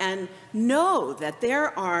another and know that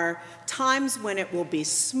there are times when it will be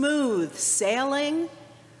smooth sailing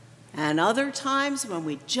and other times when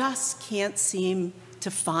we just can't seem to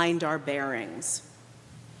find our bearings.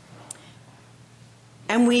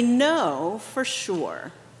 And we know for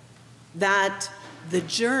sure that the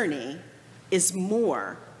journey is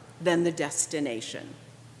more than the destination.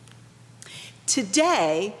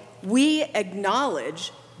 Today, we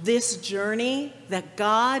acknowledge this journey that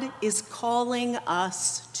God is calling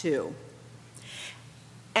us to.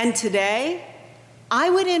 And today, I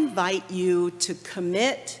would invite you to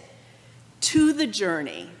commit to the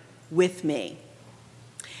journey with me.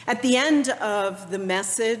 At the end of the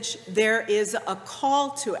message, there is a call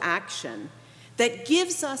to action that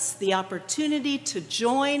gives us the opportunity to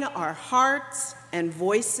join our hearts and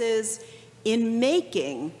voices in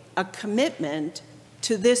making a commitment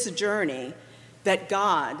to this journey that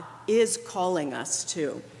God is calling us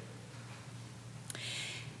to.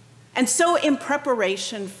 And so in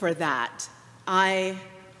preparation for that, I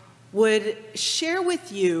would share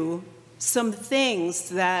with you some things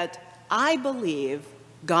that I believe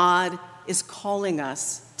God is calling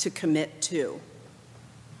us to commit to.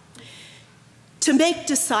 To make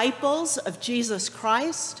disciples of Jesus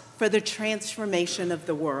Christ for the transformation of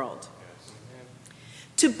the world.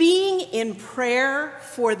 To being in prayer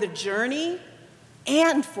for the journey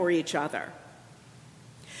and for each other.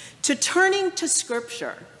 To turning to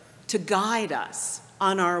Scripture to guide us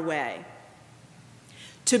on our way.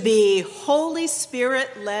 To be Holy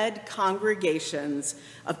Spirit-led congregations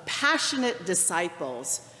of passionate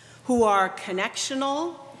disciples who are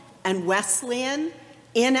connectional and Wesleyan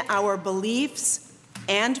in our beliefs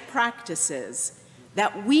and practices,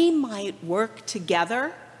 that we might work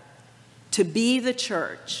together to be the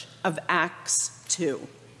church of Acts 2.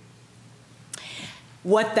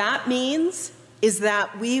 What that means is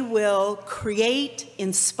that we will create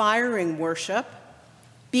inspiring worship,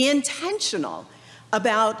 be intentional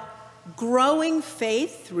about growing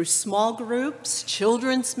faith through small groups,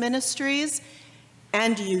 children's ministries,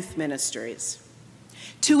 and youth ministries.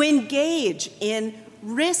 to engage in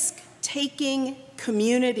risk-taking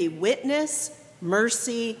community witness,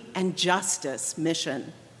 mercy, and justice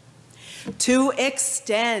mission, to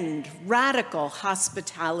extend radical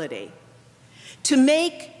hospitality, to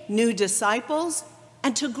make new disciples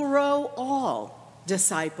and to grow all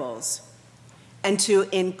disciples, and to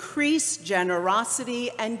increase generosity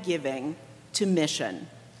and giving to mission.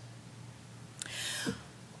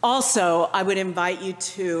 Also, I would invite you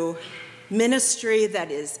to ministry that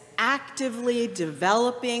is actively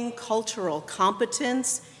developing cultural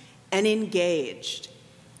competence and engaged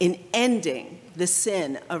in ending the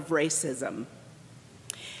sin of racism.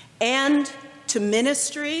 And to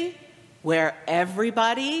ministry where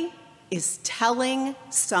everybody is telling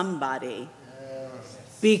somebody,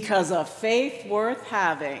 because a faith worth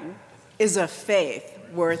having is a faith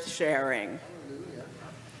worth sharing.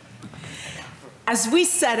 As we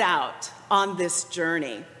set out on this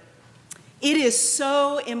journey, it is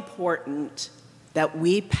so important that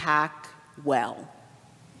we pack well.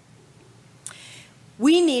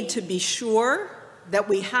 We need to be sure that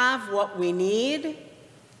we have what we need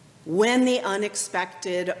when the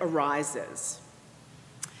unexpected arises.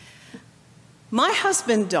 My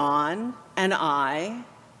husband, Don, and I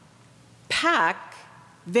pack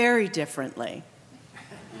very differently.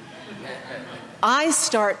 I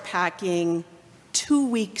start packing 2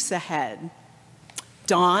 weeks ahead.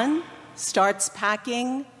 Don starts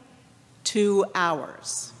packing 2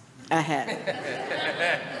 hours ahead.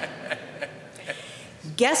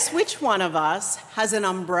 Guess which one of us has an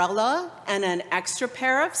umbrella and an extra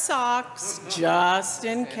pair of socks just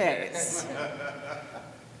in case?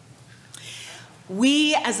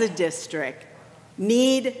 We as a district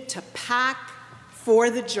need to pack for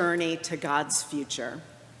the journey to God's future,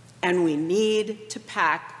 and we need to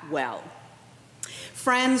pack well.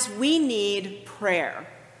 Friends, we need prayer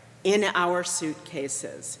in our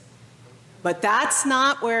suitcases, but that's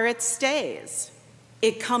not where it stays.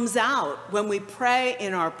 It comes out when we pray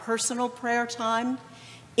in our personal prayer time,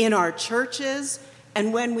 in our churches,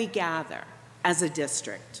 and when we gather as a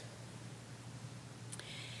district.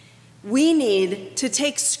 We need to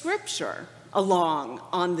take Scripture along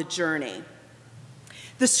on the journey.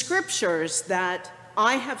 The scriptures that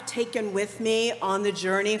I have taken with me on the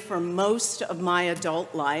journey for most of my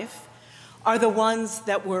adult life are the ones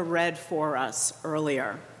that were read for us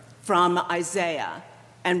earlier from Isaiah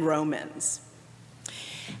and Romans.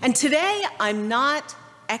 And today, I'm not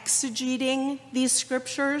exegeting these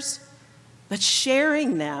scriptures, but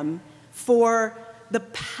sharing them for the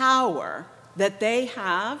power that they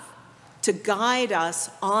have to guide us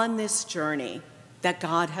on this journey that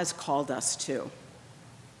God has called us to.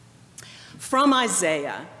 From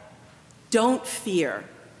Isaiah, "Don't fear,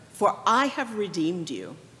 for I have redeemed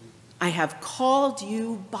you. I have called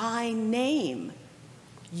you by name.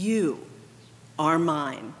 You are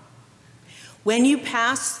mine. When you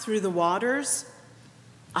pass through the waters,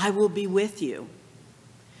 I will be with you.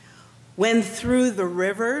 When through the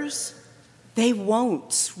rivers, they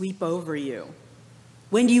won't sweep over you.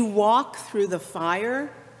 When you walk through the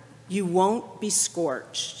fire, you won't be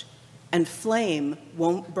scorched, and flame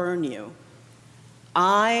won't burn you.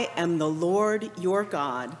 I am the Lord your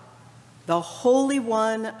God, the Holy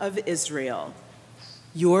One of Israel,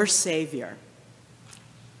 your Savior,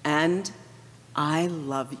 and I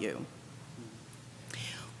love you."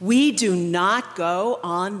 We do not go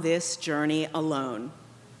on this journey alone.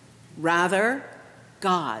 Rather,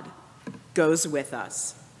 God goes with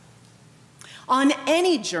us. On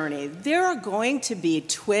any journey, there are going to be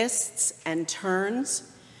twists and turns.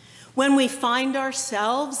 When we find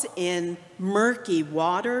ourselves in murky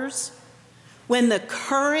waters, when the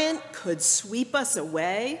current could sweep us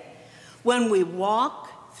away, when we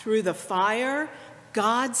walk through the fire,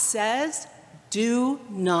 God says, "Do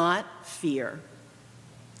not fear.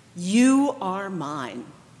 You are mine.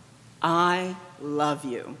 I love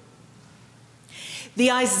you."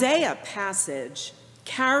 The Isaiah passage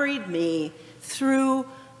carried me through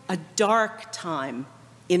a dark time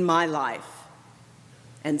in my life.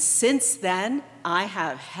 And since then, I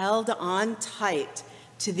have held on tight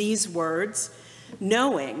to these words,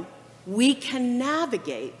 knowing we can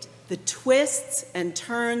navigate the twists and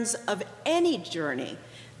turns of any journey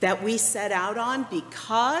that we set out on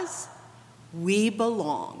because we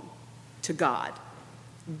belong to God.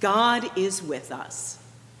 God is with us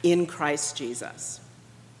in Christ Jesus.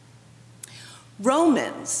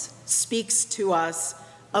 Romans speaks to us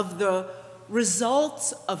of the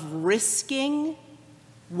results of risking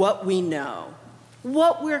what we know,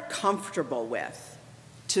 what we're comfortable with,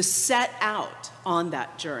 to set out on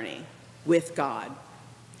that journey with God.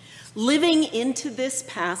 Living into this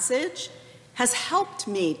passage has helped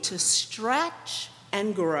me to stretch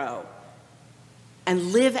and grow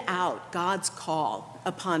and live out God's call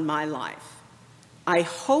upon my life. I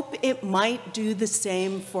hope it might do the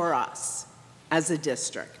same for us as a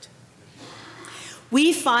district.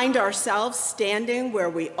 We find ourselves standing where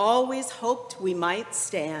we always hoped we might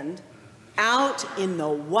stand, out in the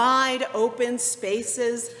wide open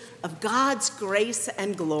spaces of God's grace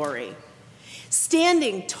and glory,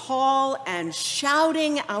 standing tall and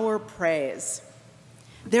shouting our praise.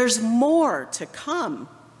 There's more to come.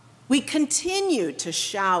 We continue to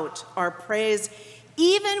shout our praise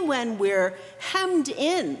even when we're hemmed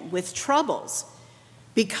in with troubles,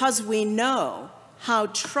 because we know how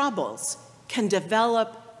troubles can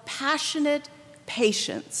develop passionate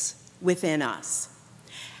patience within us,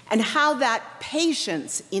 and how that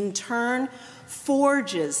patience in turn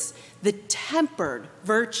forges the tempered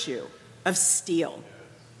virtue of steel,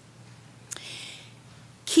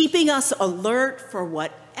 keeping us alert for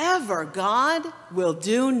whatever God will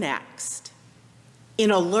do next. In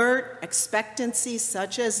alert expectancy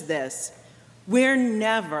such as this, we're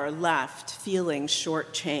never left feeling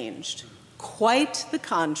shortchanged. Quite the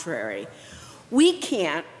contrary. We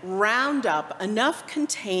can't round up enough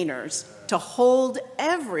containers to hold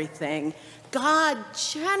everything God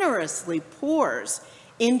generously pours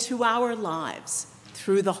into our lives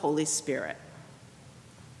through the Holy Spirit.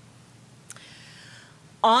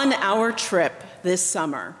 On our trip this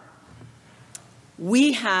summer,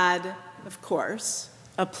 we had, of course,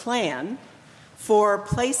 a plan for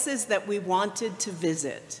places that we wanted to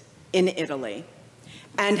visit in Italy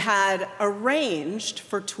and had arranged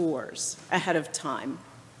for tours ahead of time.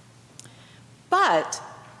 But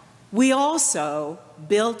we also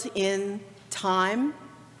built in time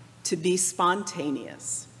to be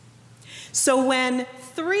spontaneous. So when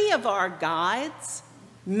 3 of our guides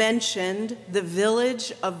mentioned the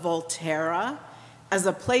village of Volterra as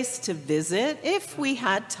a place to visit if we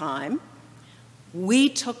had time, we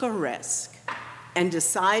took a risk and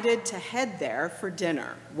decided to head there for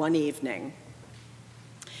dinner one evening.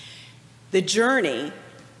 The journey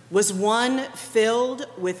was one filled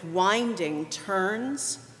with winding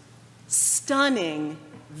turns, stunning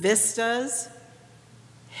vistas,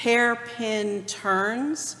 hairpin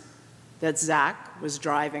turns that Zach was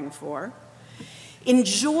driving for,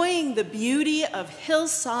 enjoying the beauty of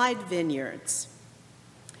hillside vineyards.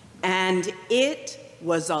 And it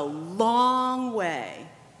was a long way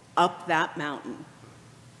up that mountain.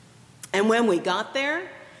 And when we got there,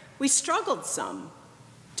 we struggled some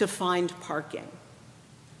to find parking.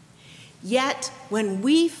 Yet, when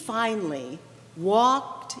we finally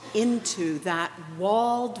walked into that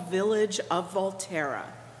walled village of Volterra,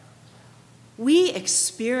 we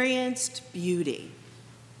experienced beauty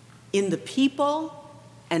in the people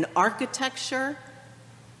and architecture,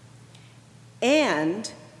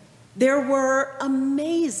 and there were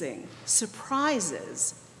amazing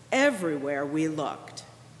surprises everywhere we looked.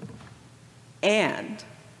 And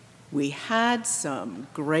we had some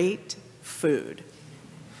great food.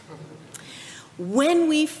 When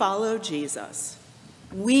we follow Jesus,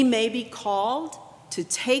 we may be called to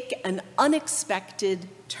take an unexpected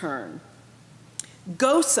turn,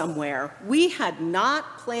 go somewhere we had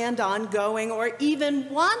not planned on going or even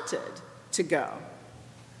wanted to go.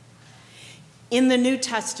 In the New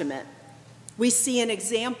Testament, we see an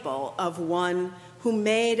example of one who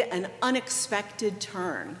made an unexpected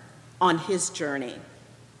turn on his journey.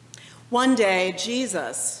 One day,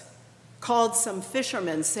 Jesus called some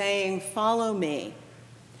fishermen, saying, "Follow me."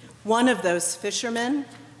 One of those fishermen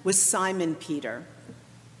was Simon Peter.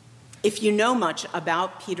 If you know much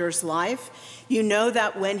about Peter's life, you know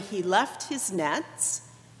that when he left his nets,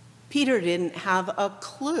 Peter didn't have a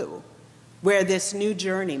clue where this new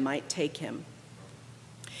journey might take him.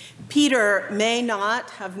 Peter may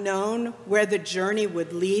not have known where the journey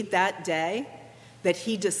would lead that day that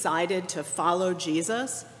he decided to follow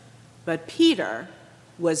Jesus, but Peter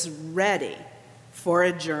was ready for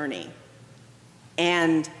a journey,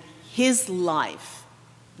 and his life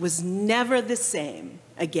was never the same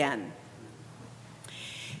again.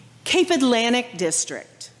 Cape Atlantic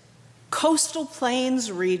District, Coastal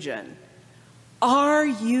Plains region, are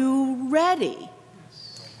you ready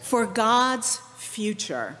for God's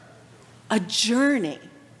future? A journey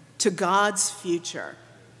to God's future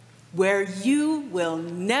where you will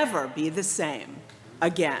never be the same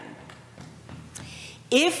again.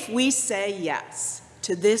 If we say yes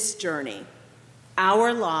to this journey,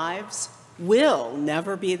 our lives will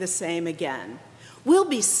never be the same again. We'll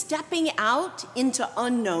be stepping out into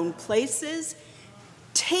unknown places,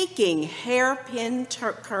 taking hairpin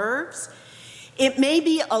curves. It may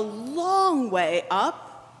be a long way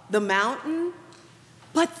up the mountain,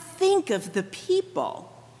 but think of the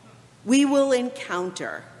people we will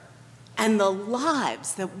encounter and the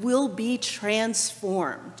lives that will be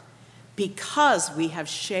transformed because we have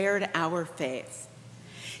shared our faith.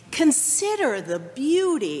 Consider the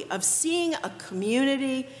beauty of seeing a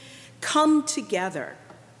community come together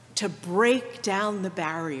to break down the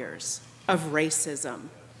barriers of racism.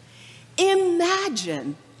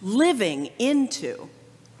 Imagine living into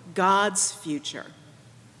God's future.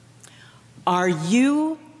 Are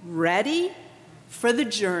you ready for the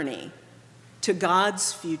journey to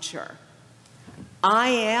God's future? I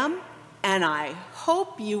am, and I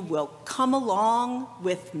hope you will come along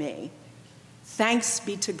with me. Thanks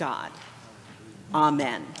be to God.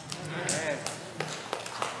 Amen. Amen.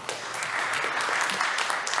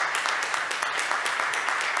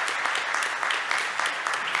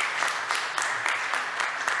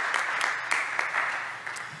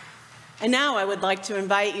 And now I would like to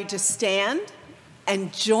invite you to stand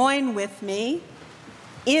and join with me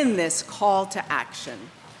in this call to action.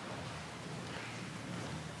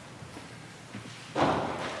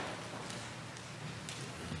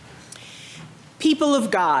 People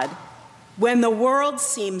of God, when the world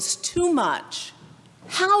seems too much,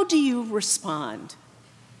 how do you respond?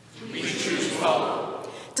 We choose hope.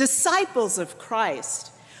 Disciples of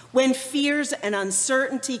Christ, when fears and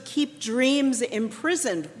uncertainty keep dreams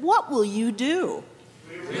imprisoned, what will you do?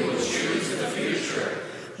 We will choose the future.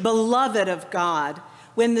 Beloved of God,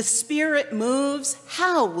 when the Spirit moves,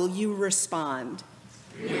 how will you respond?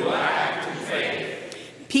 We will act in faith.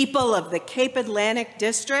 People of the Cape Atlantic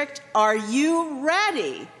District, are you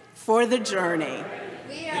ready for the journey?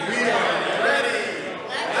 We are ready.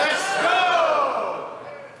 Let's go!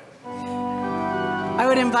 I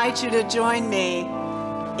would invite you to join me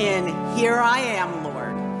in Here I Am,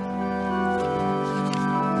 Lord.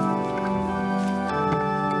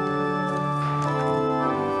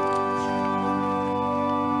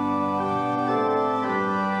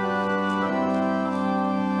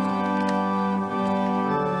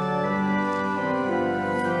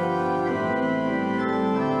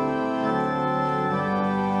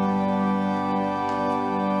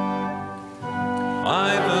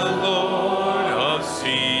 I, the Lord of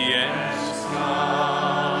sea and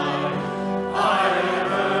sky, I have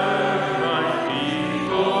heard my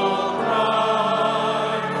people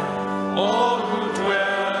cry. All who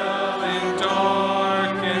dwell in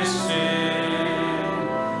dark and sin,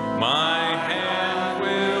 my hand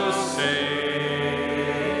will save.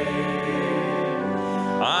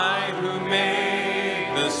 I who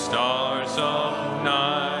made the stars of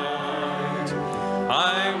night,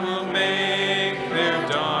 I will make their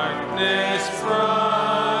darkness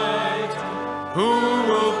bright. Who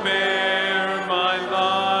will bear my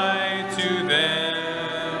light to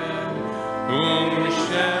them? Whom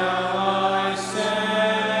shall I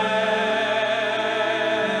send?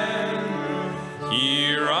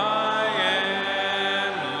 Here I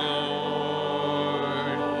am, Lord.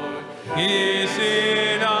 Is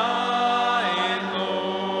it I,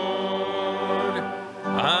 Lord?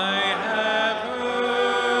 I have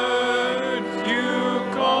heard you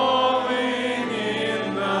calling in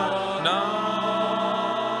the night.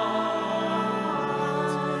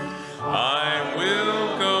 I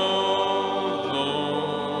will go,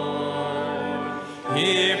 Lord,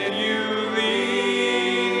 if you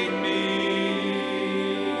lead me.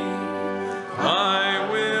 I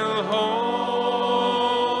will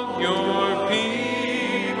hold your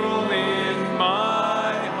people in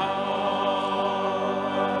my heart.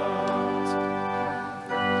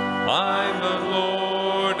 I'm the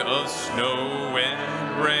Lord of snow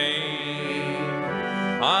and rain.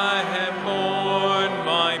 I have borne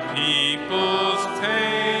my people's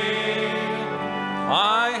pain.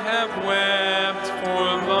 I have wept for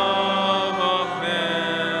love of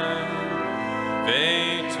them.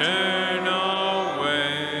 They turn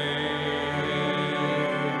away.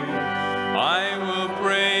 I will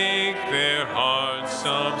break their hearts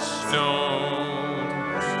of stone,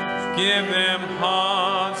 give them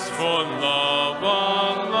hearts for love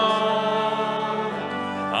alone.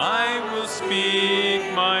 I will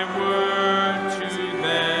speak my word to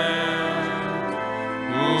them.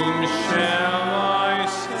 Whom shall I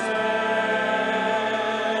send?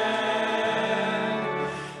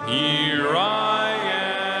 Here I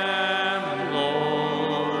am,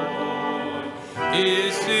 Lord.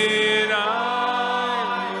 Is it I,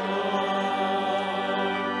 Lord?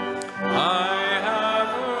 I have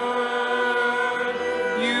heard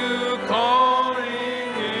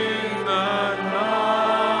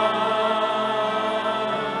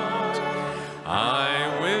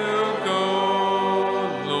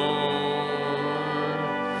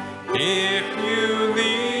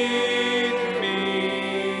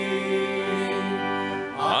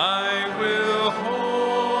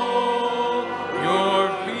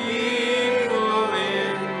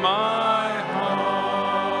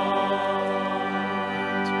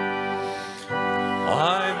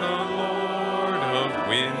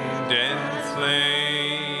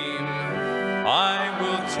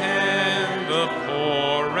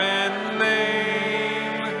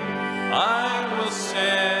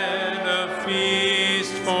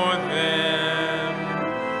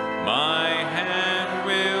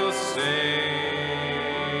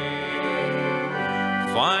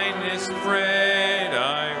life's bread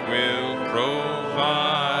I will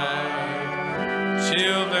provide,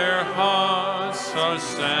 till their hearts are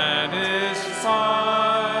satisfied.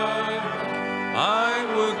 I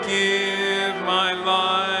will give my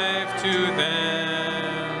life to them.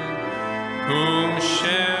 Whom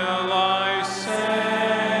shall I send?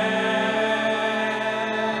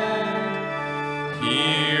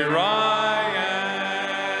 Here I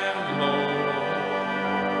am, Lord.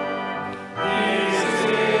 Is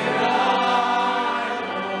it I,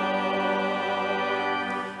 Lord?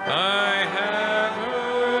 I have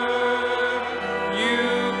heard you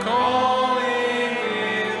calling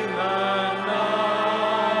in the night.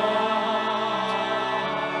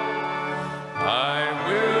 I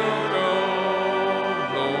will go,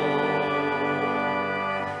 Lord,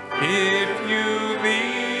 if you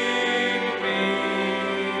lead me.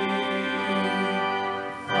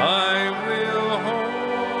 I will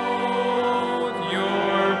hold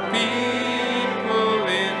your people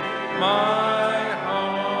in my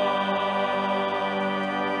heart.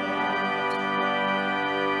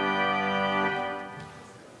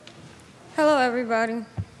 Hello, everybody.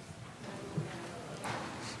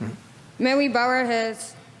 May we bow our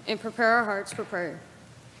heads and prepare our hearts for prayer.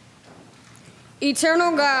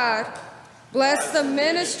 Eternal God, bless the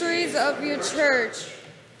ministries of your church.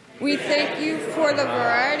 We thank you for the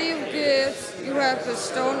variety of gifts you have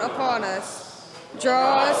bestowed upon us.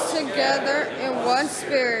 Draw us together in one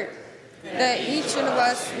spirit, that each of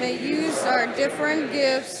us may use our different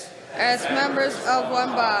gifts as members of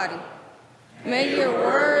one body. May your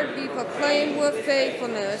word be proclaimed with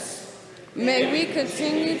faithfulness. May we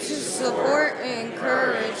continue to support and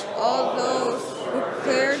encourage all those who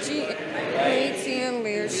clergy, laity, and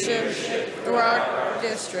leadership throughout our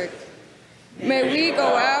district. May we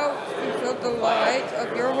go out and feel the light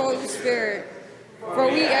of your Holy Spirit.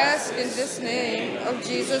 For we ask in this name of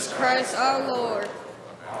Jesus Christ our Lord.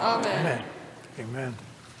 Amen. Amen.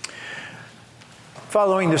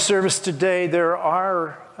 Following the service today, there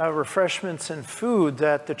are refreshments and food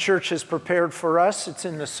that the church has prepared for us. It's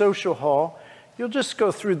in the social hall. You'll just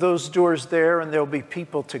go through those doors there, and there'll be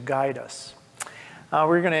people to guide us.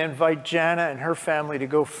 We're going to invite Jana and her family to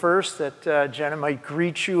go first, that Jana might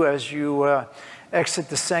greet you as you exit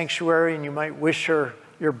the sanctuary, and you might wish her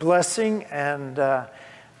your blessing and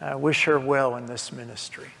wish her well in this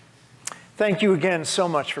ministry. Thank you again so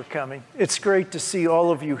much for coming. It's great to see all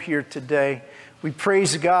of you here today. We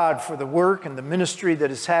praise God for the work and the ministry that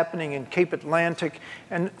is happening in Cape Atlantic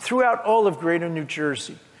and throughout all of Greater New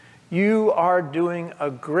Jersey. You are doing a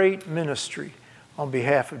great ministry on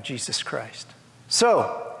behalf of Jesus Christ.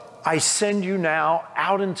 So, I send you now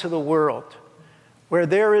out into the world where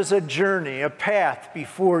there is a journey, a path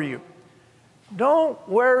before you. Don't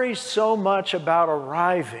worry so much about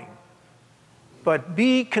arriving, but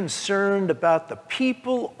be concerned about the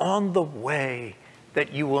people on the way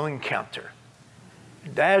that you will encounter.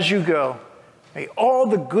 And as you go, may all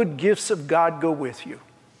the good gifts of God go with you,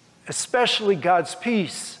 especially God's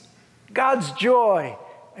peace, God's joy,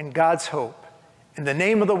 and God's hope. In the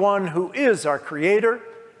name of the one who is our Creator,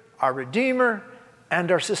 our Redeemer, and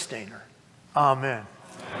our Sustainer. Amen.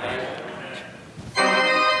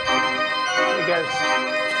 Hey guys.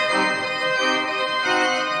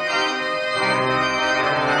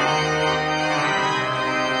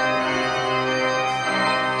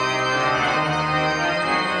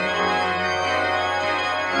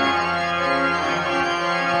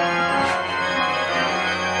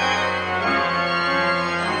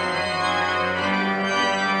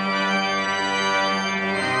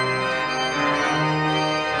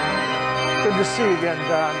 Good to see you again,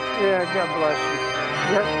 Don. Yeah, God bless you.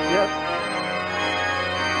 Yep.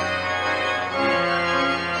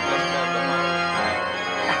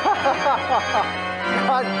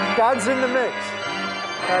 God's in the mix.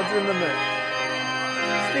 God's in the mix.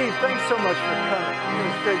 Steve, thanks so much for coming. It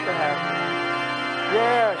was great to have you.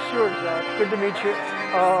 Yeah, sure, Zach. Good to meet you.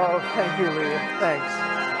 Oh, thank you, Leah. Thanks.